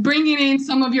and bringing in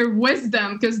some of your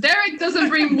wisdom, because Derek doesn't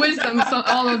bring wisdom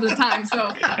all of the time.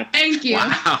 So thank you.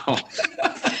 Wow. All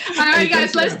right,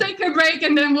 guys, let's take a break,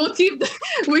 and then we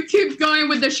keep going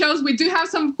with the shows. We do have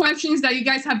some questions that you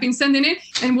guys have been sending in,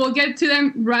 and we'll get to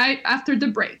them right after the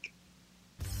break.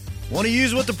 Want to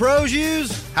use what the pros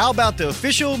use? How about the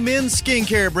official men's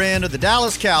skincare brand of the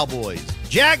Dallas Cowboys,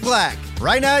 Jack Black?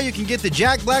 Right now you can get the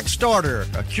Jack Black Starter,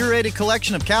 a curated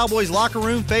collection of Cowboys locker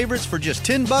room favorites for just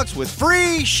 $10 with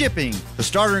free shipping. The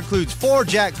starter includes 4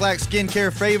 Jack Black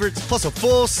skincare favorites plus a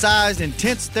full-sized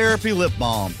intense therapy lip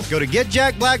balm. Go to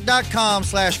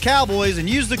getjackblack.com/Cowboys and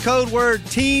use the code word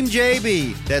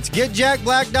TEAMJB. That's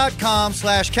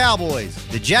getjackblack.com/Cowboys.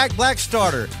 The Jack Black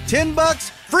Starter, $10,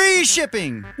 free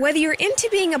shipping. Whether you're into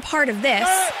being a part of this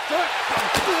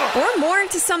or more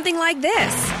into something like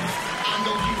this,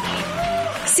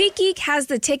 SeatGeek has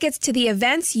the tickets to the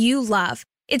events you love.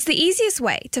 It's the easiest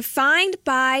way to find,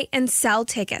 buy, and sell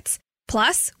tickets.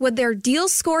 Plus, with their Deal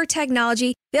Score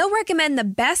technology, they'll recommend the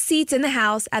best seats in the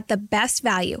house at the best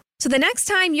value. So the next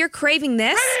time you're craving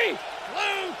this... Ready?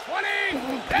 Blue 20.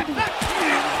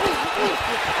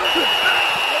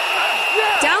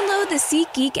 Download the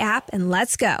SeatGeek app and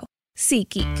let's go.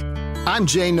 SeatGeek. I'm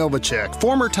Jay Novacek,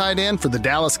 former tight end for the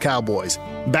Dallas Cowboys.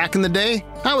 Back in the day,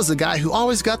 I was the guy who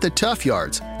always got the tough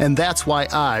yards, and that's why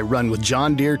I run with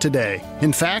John Deere today.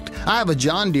 In fact, I have a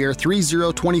John Deere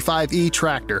 3025E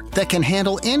tractor that can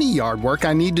handle any yard work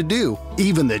I need to do,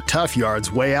 even the tough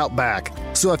yards way out back.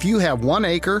 So if you have 1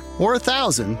 acre or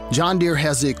 1,000, John Deere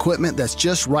has the equipment that's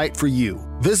just right for you.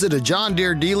 Visit a John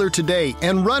Deere dealer today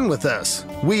and run with us.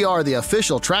 We are the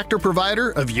official tractor provider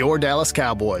of your Dallas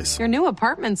Cowboys. Your new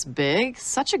apartment's big.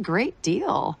 Such a great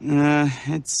deal.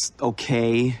 It's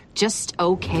okay. Just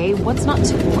okay? What's not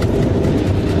to...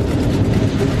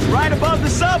 Right above the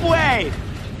subway!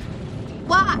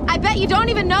 Well, I bet you don't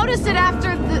even notice it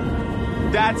after the...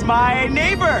 That's my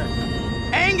neighbor,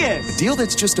 Angus. A deal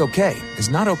that's just okay is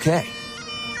not okay.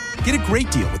 Get a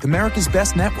great deal with America's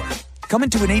Best Network. Come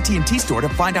into an AT&T store to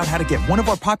find out how to get one of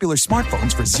our popular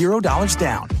smartphones for $0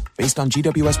 down, based on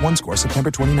GWS One score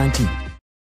September 2019.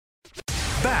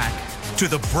 Back to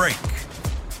the break.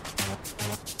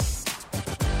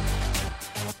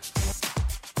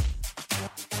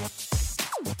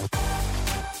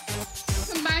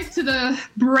 Welcome back to the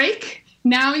break.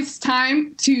 Now it's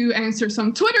time to answer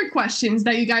some Twitter questions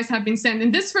that you guys have been sending.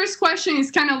 This first question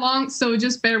is kind of long, so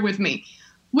just bear with me.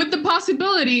 With the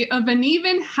possibility of an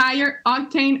even higher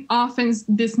octane offense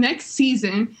this next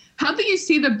season, how do you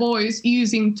see the boys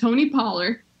using Tony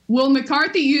Pollard? Will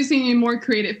McCarthy using in more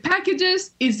creative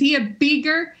packages? Is he a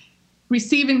bigger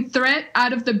receiving threat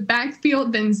out of the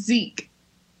backfield than Zeke?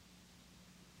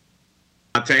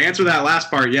 To answer that last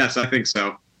part, yes, I think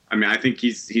so. I mean, I think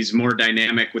he's more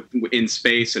dynamic in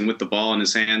space and with the ball in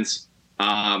his hands.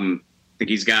 I think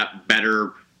he's got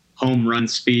better home run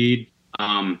speed.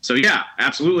 So yeah,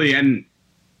 absolutely. And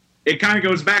it kind of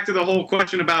goes back to the whole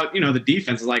question about, the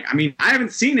defense. Like, I mean, I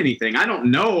haven't seen anything. I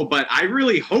don't know, but I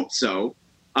really hope so.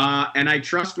 And I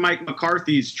trust Mike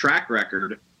McCarthy's track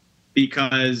record,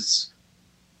 because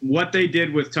what they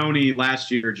did with Tony last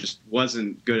year just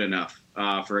wasn't good enough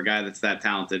for a guy that's that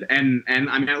talented. And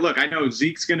I mean, look, I know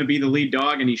Zeke's going to be the lead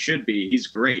dog, and he should be. He's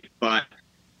great, but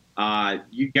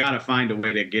you got to find a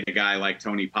way to get a guy like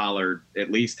Tony Pollard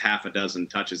at least half a dozen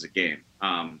touches a game.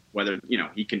 Whether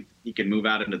he can move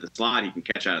out into the slot, he can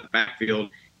catch out of the backfield.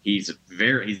 He's a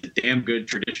damn good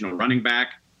traditional running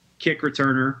back, kick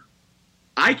returner.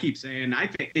 I keep saying, I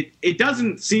think it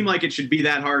doesn't seem like it should be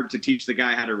that hard to teach the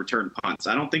guy how to return punts.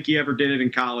 I don't think he ever did it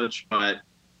in college, but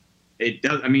it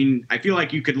does. I mean, I feel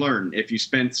like you could learn if you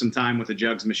spent some time with a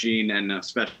jugs machine and a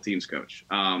special teams coach.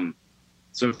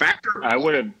 So factor. I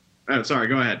would have. Oh, sorry.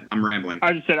 Go ahead. I'm rambling.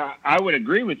 I just said I would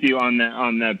agree with you on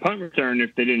the punt return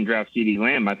if they didn't draft CeeDee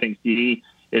Lamb. I think CeeDee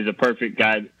is a perfect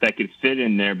guy that could fit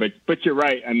in there. But you're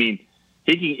right. I mean,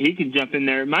 he can jump in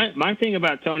there. My thing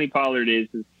about Tony Pollard is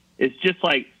it's just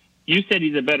like you said,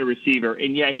 he's a better receiver,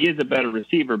 and yeah, he is a better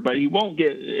receiver, but he won't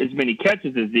get as many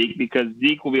catches as Zeke because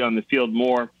Zeke will be on the field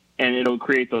more, and it'll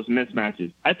create those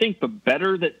mismatches. I think the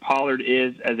better that Pollard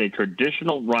is as a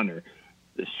traditional runner,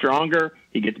 the stronger,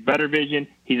 he gets better vision,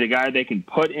 he's a guy they can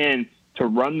put in to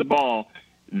run the ball,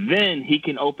 then he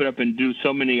can open up and do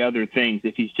so many other things.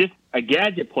 If he's just a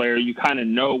gadget player, you kind of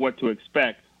know what to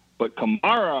expect. But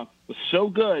Kamara was so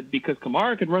good because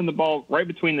Kamara could run the ball right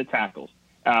between the tackles.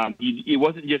 It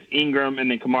wasn't just Ingram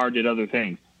and then Kamara did other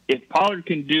things. If Pollard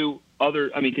can do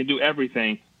can do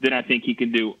everything, then I think he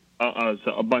can do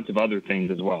a bunch of other things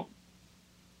as well.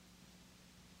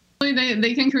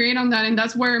 They can create on that, and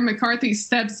that's where McCarthy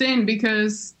steps in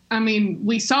because, I mean,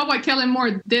 we saw what Kellen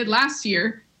Moore did last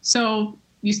year. So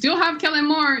you still have Kellen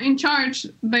Moore in charge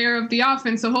there of the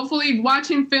offense. So hopefully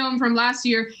watching film from last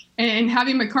year and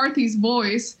having McCarthy's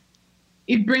voice,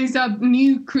 it brings up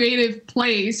new creative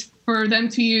plays for them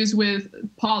to use with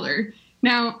Pollard.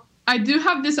 Now, I do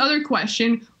have this other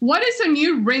question. What is a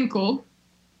new wrinkle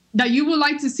that you would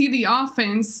like to see the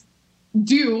offense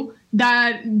do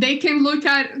that they can look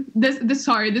at this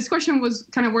question was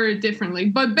kind of worded differently,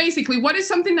 but basically, what is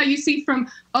something that you see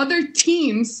from other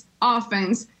teams'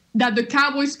 offense that the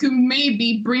Cowboys could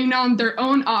maybe bring on their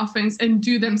own offense and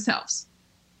do themselves?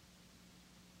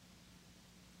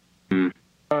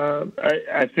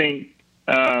 I think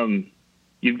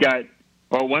you've got,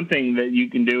 well, one thing that you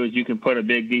can do is you can put a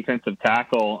big defensive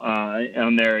tackle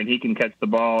on there, and he can catch the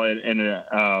ball in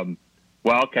a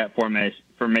wildcat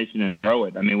formation and throw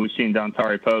it. I mean, we've seen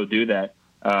Dontari Poe do that.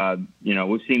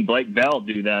 We've seen Blake Bell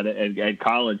do that at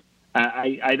college.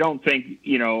 I don't think,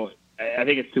 I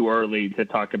think it's too early to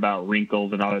talk about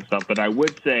wrinkles and all that stuff, but I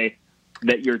would say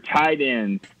that your tight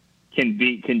ends can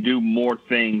do more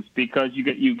things because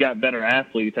you've got better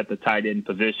athletes at the tight end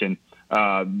position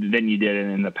than you did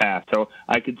in the past. So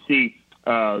I could see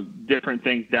different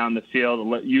things down the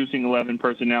field, using 11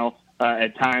 personnel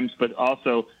at times, but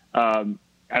also I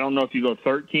don't know if you go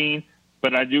 13,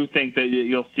 but I do think that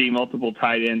you'll see multiple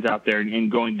tight ends out there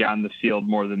and going down the field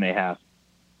more than they have.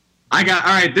 All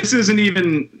right. This isn't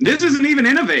even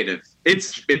innovative.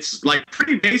 It's like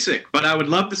pretty basic, but I would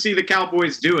love to see the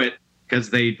Cowboys do it because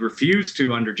they refuse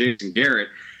to under Jason Garrett.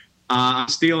 I'm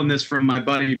stealing this from my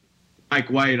buddy Mike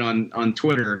White on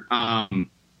Twitter.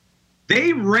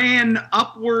 They ran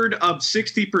upward of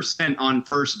 60% on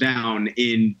first down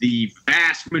in the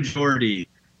vast majority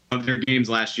of their games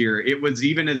last year. It was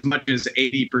even as much as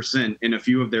 80% in a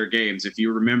few of their games. If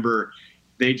you remember,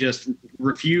 they just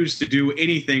refused to do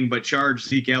anything but charge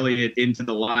Zeke Elliott into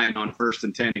the line on 1st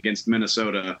and 10 against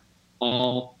Minnesota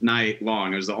all night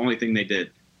long. It was the only thing they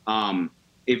did.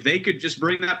 If they could just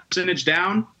bring that percentage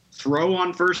down, throw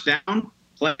on first down,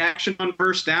 play action on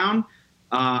first down,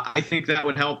 I think that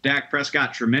would help Dak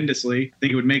Prescott tremendously. I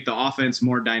think it would make the offense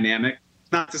more dynamic.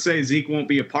 Not to say Zeke won't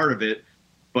be a part of it,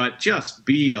 but just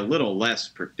be a little less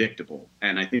predictable.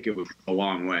 And I think it would go a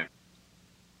long way.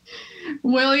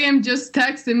 William just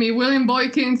texted me. William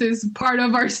Boykins is part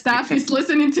of our staff. He's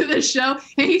listening to the show,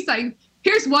 and he's like,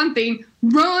 here's one thing.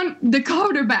 Run the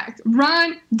quarterback.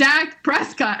 Run Dak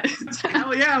Prescott.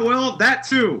 Hell yeah, well, that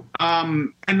too.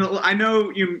 And I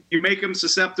know you make him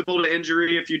susceptible to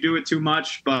injury if you do it too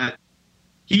much, but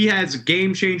he has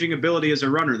game-changing ability as a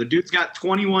runner. The dude's got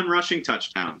 21 rushing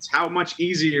touchdowns. How much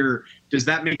easier does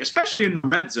that make, especially in the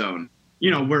red zone?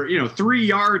 Where 3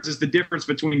 yards is the difference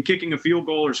between kicking a field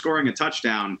goal or scoring a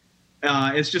touchdown.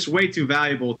 It's just way too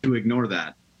valuable to ignore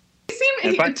that.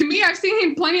 To me, I've seen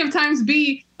him plenty of times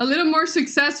be a little more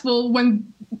successful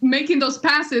when making those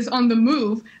passes on the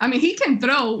move. I mean, he can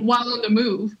throw while on the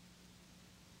move.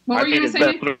 What were you going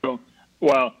to say?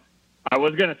 Well, I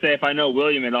was going to say if I know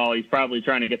William at all, he's probably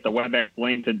trying to get the WebEx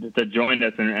link to join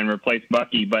us and replace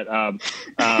Bucky. But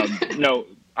no,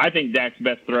 I think Dak's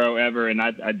best throw ever, and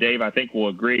Dave, I think will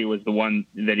agree, was the one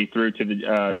that he threw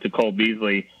to Cole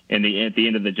Beasley at the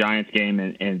end of the Giants game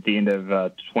and at the end of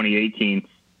 2018.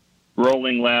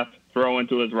 Rolling left, throwing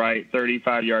to his right,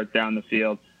 35 yards down the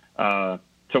field to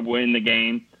win the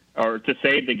game or to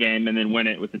save the game and then win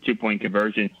it with the 2-point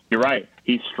conversion. You're right.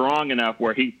 He's strong enough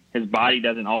where his body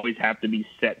doesn't always have to be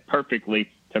set perfectly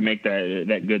to make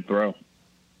that good throw.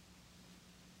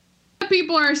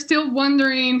 People are still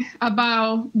wondering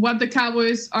about what the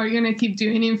Cowboys are going to keep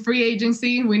doing in free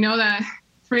agency. We know that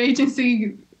free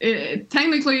agency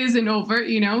technically isn't over,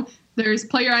 There's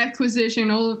player acquisition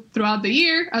all throughout the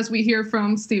year, as we hear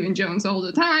from Stephen Jones all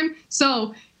the time.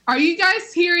 So are you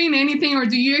guys hearing anything, or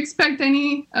do you expect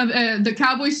any of the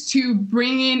Cowboys to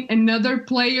bring in another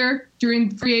player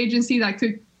during free agency that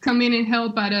could come in and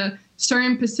help at a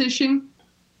certain position?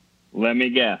 Let me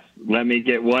guess. Let me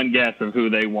get one guess of who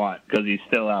they want because he's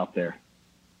still out there.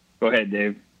 Go ahead,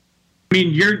 Dave. I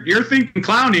mean, you're thinking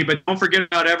Clowney, but don't forget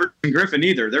about Everton Griffin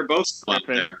either. They're both still out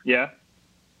there. Yeah.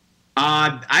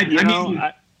 What's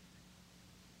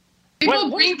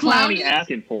Clowney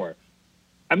asking for?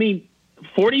 I mean,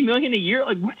 $40 million a year.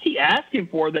 Like, what's he asking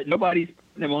for that nobody's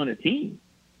putting him on a team?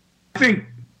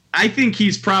 I think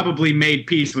he's probably made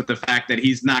peace with the fact that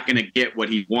he's not going to get what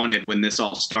he wanted when this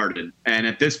all started. And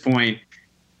at this point,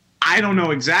 I don't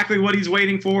know exactly what he's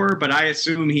waiting for, but I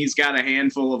assume he's got a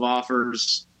handful of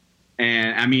offers.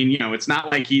 And I mean, it's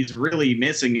not like he's really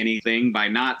missing anything by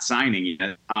not signing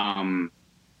yet.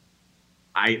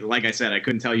 Like I said, I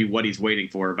couldn't tell you what he's waiting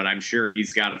for, but I'm sure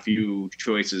he's got a few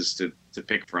choices to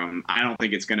pick from. I don't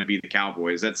think it's going to be the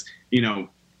Cowboys. That's,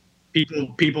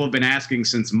 people have been asking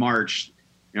since March,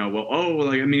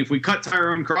 if we cut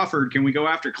Tyrone Crawford, can we go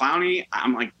after Clowney?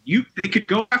 I'm like, they could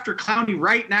go after Clowney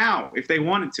right now if they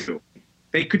wanted to.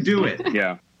 They could do it.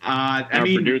 Yeah. Our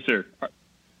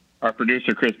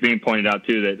producer Chris Bean pointed out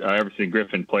too that Everson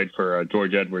Griffin played for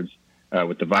George Edwards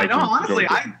with the Vikings. I know, honestly,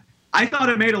 I thought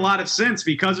it made a lot of sense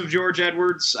because of George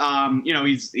Edwards.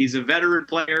 He's a veteran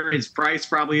player. His price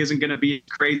probably isn't going to be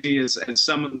crazy as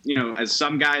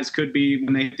some guys could be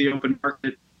when they hit the open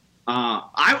market.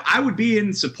 I would be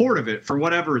in support of it for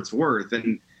whatever it's worth.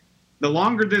 And the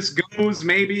longer this goes,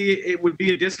 maybe it would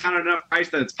be a discounted enough price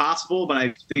that it's possible, but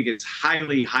I think it's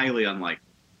highly, highly unlikely.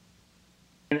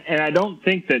 And I don't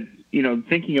think that,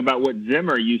 thinking about what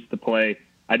Zimmer used to play,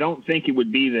 I don't think it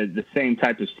would be the same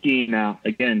type of scheme now.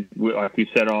 Again, like you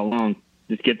said all along,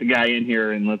 just get the guy in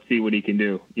here and let's see what he can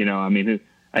do. You know, I mean,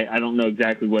 I don't know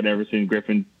exactly what Everson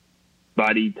Griffin's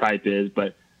body type is,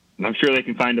 but I'm sure they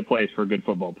can find a place for a good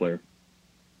football player.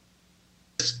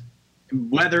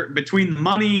 Whether between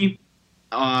money,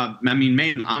 mainly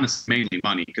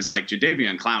money, because like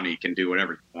Jadeveon Clowney can do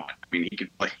whatever you want. I mean, he can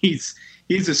play. He's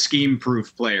a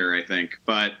scheme-proof player, I think.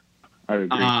 But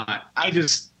I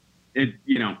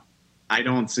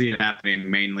don't see it happening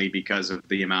mainly because of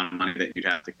the amount of money that you'd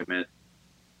have to commit.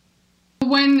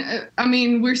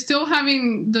 We're still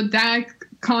having the Dak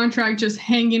contract just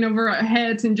hanging over our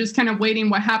heads and just kind of waiting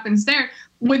what happens there.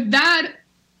 With that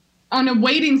on a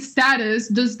waiting status,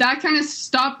 does that kind of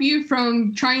stop you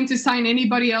from trying to sign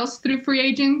anybody else through free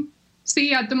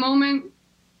agency at the moment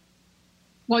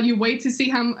while you wait to see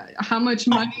how much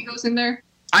money goes in there?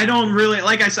 I don't really,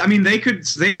 like I said, I mean, they could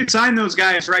sign those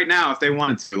guys right now if they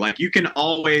wanted to. Like, you can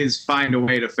always find a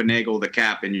way to finagle the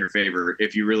cap in your favor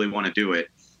if you really want to do it.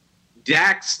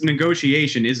 Dak's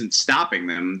negotiation isn't stopping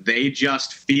them. They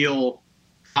just feel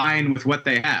fine with what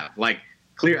they have. Like,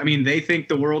 they think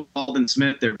the world of Aldon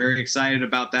Smith. They're very excited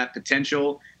about that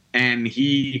potential, and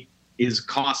he is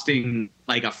costing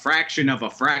like a fraction of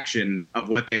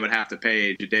what they would have to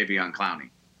pay Jadeveon Clowney.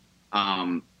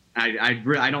 I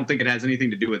don't think it has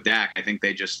anything to do with Dak. I think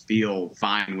they just feel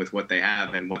fine with what they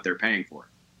have and what they're paying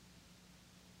for.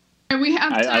 We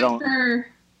have time for...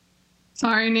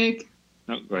 Sorry, Nick.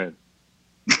 No, go ahead.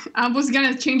 I was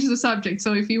going to change the subject,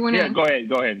 so if you want to... Yeah, go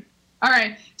ahead. All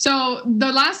right. So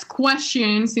the last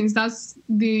question, since that's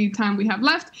the time we have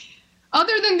left,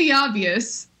 other than the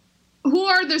obvious, who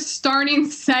are the starting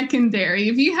secondary?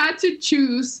 If you had to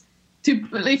choose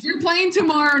if you're playing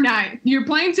tomorrow night, who are you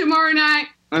putting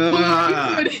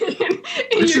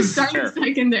in your starting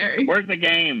secondary? Where's the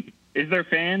game? Is there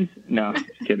fans? No, just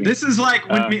kidding. This is like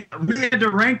when we had to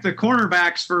rank the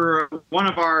cornerbacks for one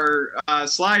of our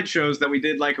slideshows that we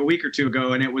did like a week or two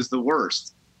ago, and it was the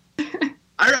worst.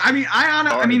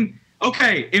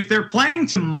 Okay, if they are playing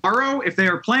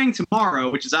tomorrow,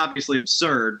 which is obviously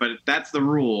absurd, but that's the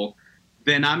rule,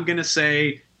 then I'm going to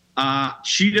say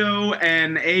Cheeto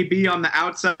and AB on the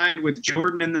outside with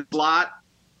Jordan in the slot,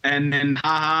 and then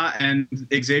Haha and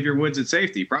Xavier Woods at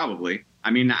safety, probably. I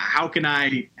mean, how could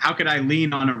I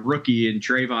lean on a rookie in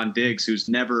Trayvon Diggs who's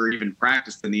never even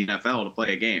practiced in the NFL to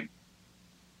play a game?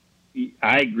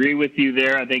 I agree with you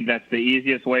there. I think that's the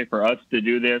easiest way for us to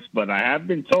do this, but I have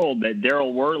been told that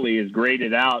Daryl Worley is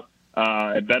graded out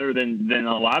better than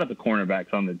a lot of the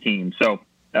cornerbacks on the team. So,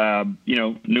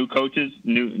 new coaches,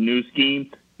 new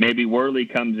scheme. Maybe Worley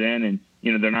comes in and,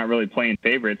 they're not really playing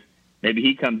favorites. Maybe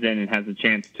he comes in and has a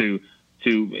chance to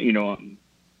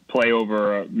play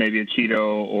over maybe a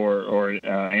Cheeto or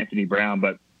Anthony Brown.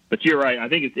 But you're right. I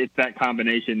think it's that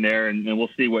combination there, and we'll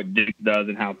see what Diggs does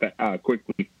and how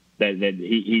quickly that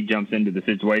he jumps into the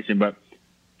situation. But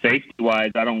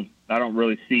safety-wise, I don't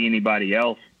really see anybody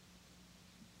else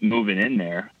moving in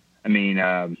there. I mean,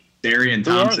 Darian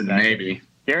Thompson, maybe.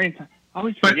 I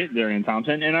always forget Darian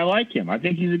Thompson, and I like him. I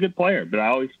think he's a good player, but I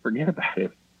always forget about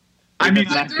him. Out of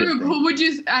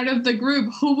the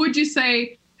group, who would you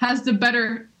say has the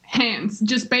better hands?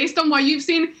 Just based on what you've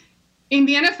seen in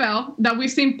the NFL, that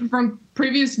we've seen from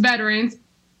previous veterans,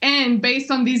 and based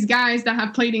on these guys that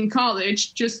have played in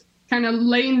college, just kind of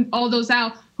laying all those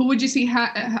out, who would you say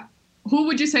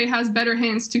has better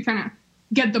hands to kind of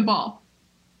get the ball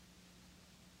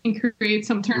and create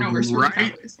some turnovers for the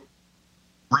Cowboys?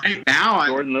 Right now,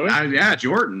 Jordan Lewis?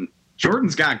 Jordan.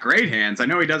 Jordan's got great hands. I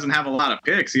know he doesn't have a lot of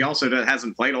picks. He also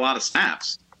hasn't played a lot of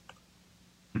snaps.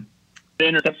 The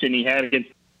interception he had against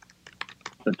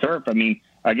the turf,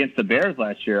 against the Bears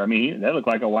last year, that looked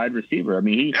like a wide receiver.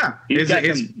 He's got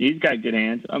good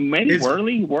hands. Maybe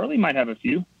Worley might have a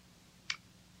few.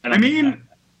 I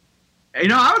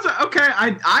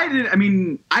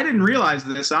didn't realize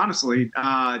this, honestly.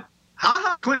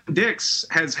 Clinton Dix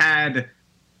has had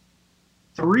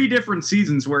 3 different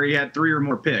seasons where he had 3 or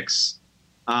more picks.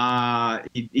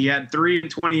 He had 3 in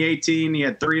 2018, he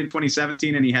had 3 in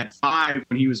 2017, and he had 5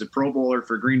 when he was a Pro Bowler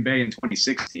for Green Bay in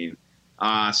 2016.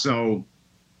 So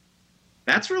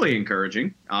that's really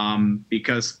encouraging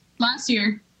because last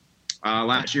year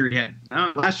he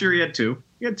had 2.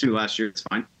 He had 2 last year. It's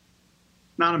fine.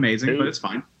 Not amazing, but it's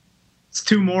fine. It's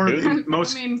 2 more than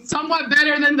most. Somewhat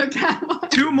better than the Cowboys.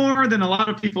 2 more than a lot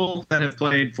of people that have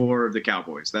played for the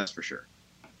Cowboys. That's for sure.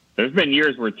 There's been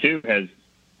years where 2 has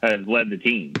led the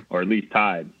team, or at least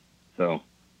tied. So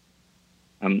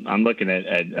I'm looking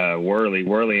at Worley.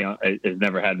 Worley has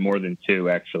never had more than 2,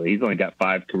 actually. He's only got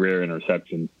 5 career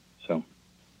interceptions, so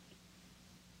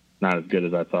not as good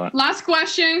as I thought. Last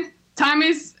question. time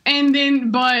is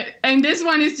ending, and this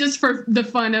one is just for the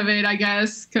fun of it, I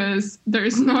guess, because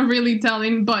there's not really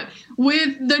telling. But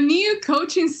with the new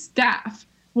coaching staff,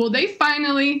 will they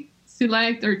finally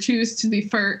select or choose to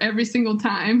defer every single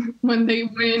time when they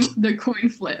win the coin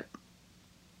flip?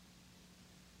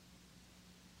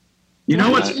 You know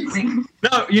what's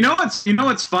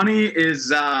funny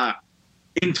is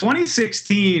in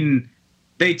 2016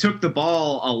 they took the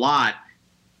ball a lot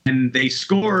and they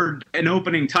scored an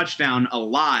opening touchdown a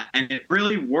lot, and it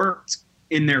really worked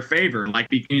in their favor. Like,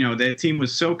 you know, the team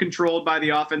was so controlled by the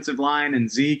offensive line and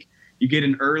Zeke. You get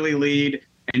an early lead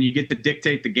and you get to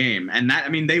dictate the game, and that, I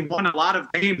mean, they won a lot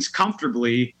of games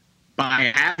comfortably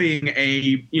by having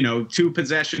a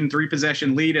 2-possession,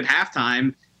 3-possession lead at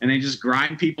halftime, and they just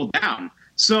grind people down.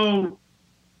 So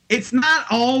it's not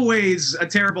always a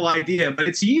terrible idea, but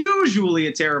it's usually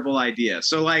a terrible idea.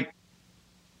 So, like,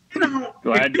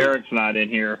 glad Derek's not in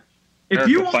here. If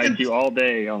you will fight you all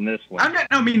day on this one.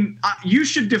 You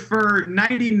should defer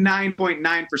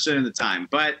 99.9% of the time.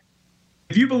 But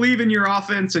if you believe in your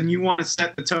offense and you want to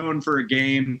set the tone for a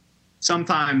game,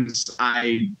 sometimes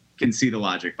I can see the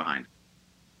logic behind.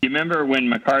 You remember when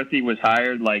McCarthy was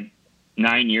hired, like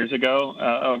 9 years ago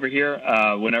over here?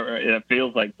 Whenever it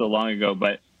feels like so long ago,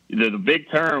 but the big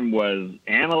term was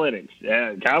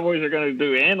analytics. Cowboys are going to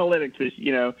do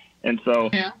analytics, and so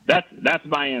that's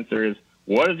my answer is,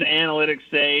 what does the analytics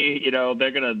say?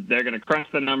 They're gonna crunch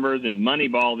the numbers and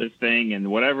moneyball this thing, and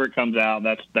whatever it comes out,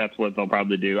 that's what they'll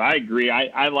probably do. I agree.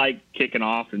 I like kicking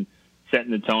off and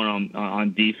setting the tone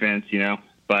on defense,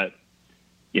 but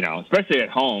especially at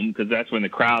home, because that's when the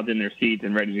crowd's in their seats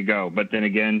and ready to go. But then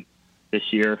again, this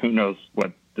year, who knows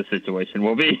what the situation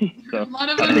will be. So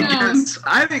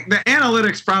I think the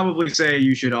analytics probably say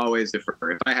you should always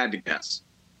defer, if I had to guess.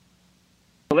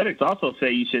 Analytics also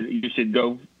say you should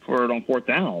go for it on 4th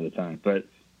down all the time, but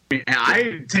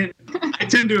I tend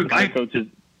to agree. Coaches.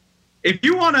 If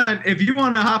you wanna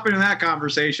hop into that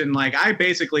conversation, like, I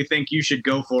basically think you should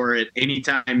go for it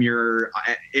anytime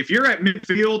if you're at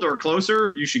midfield or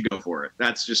closer, you should go for it.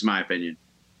 That's just my opinion.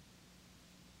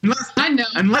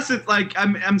 Unless it's like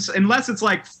unless it's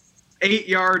like 8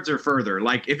 yards or further.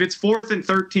 Like, if it's 4th and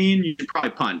 13, you should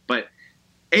probably punt. But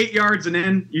 8 yards and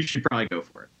in, you should probably go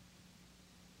for it.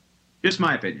 Just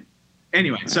my opinion.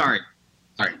 Anyway, sorry.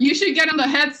 You should get on the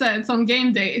headsets on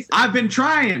game days. I've been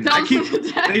trying.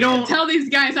 They don't tell these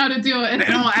guys how to do it. They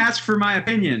don't ask for my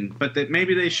opinion, but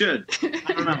maybe they should.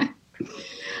 I don't know.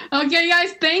 Okay,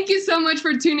 guys, thank you so much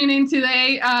for tuning in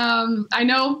today. I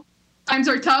know times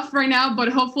are tough right now, but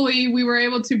hopefully we were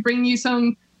able to bring you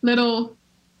some little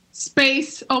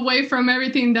space away from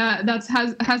everything that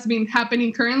has been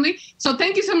happening currently. So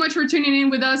thank you so much for tuning in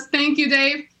with us. Thank you,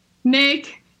 Dave,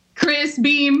 Nick, Chris,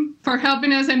 Beam, for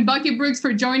helping us, and Bucky Brooks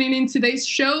for joining in today's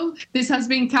show. This has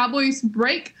been Cowboys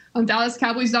Break on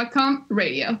DallasCowboys.com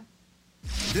radio.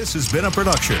 This has been a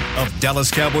production of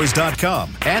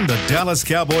DallasCowboys.com and the Dallas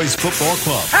Cowboys Football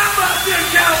Club. How about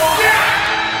this, Cowboys? Yeah!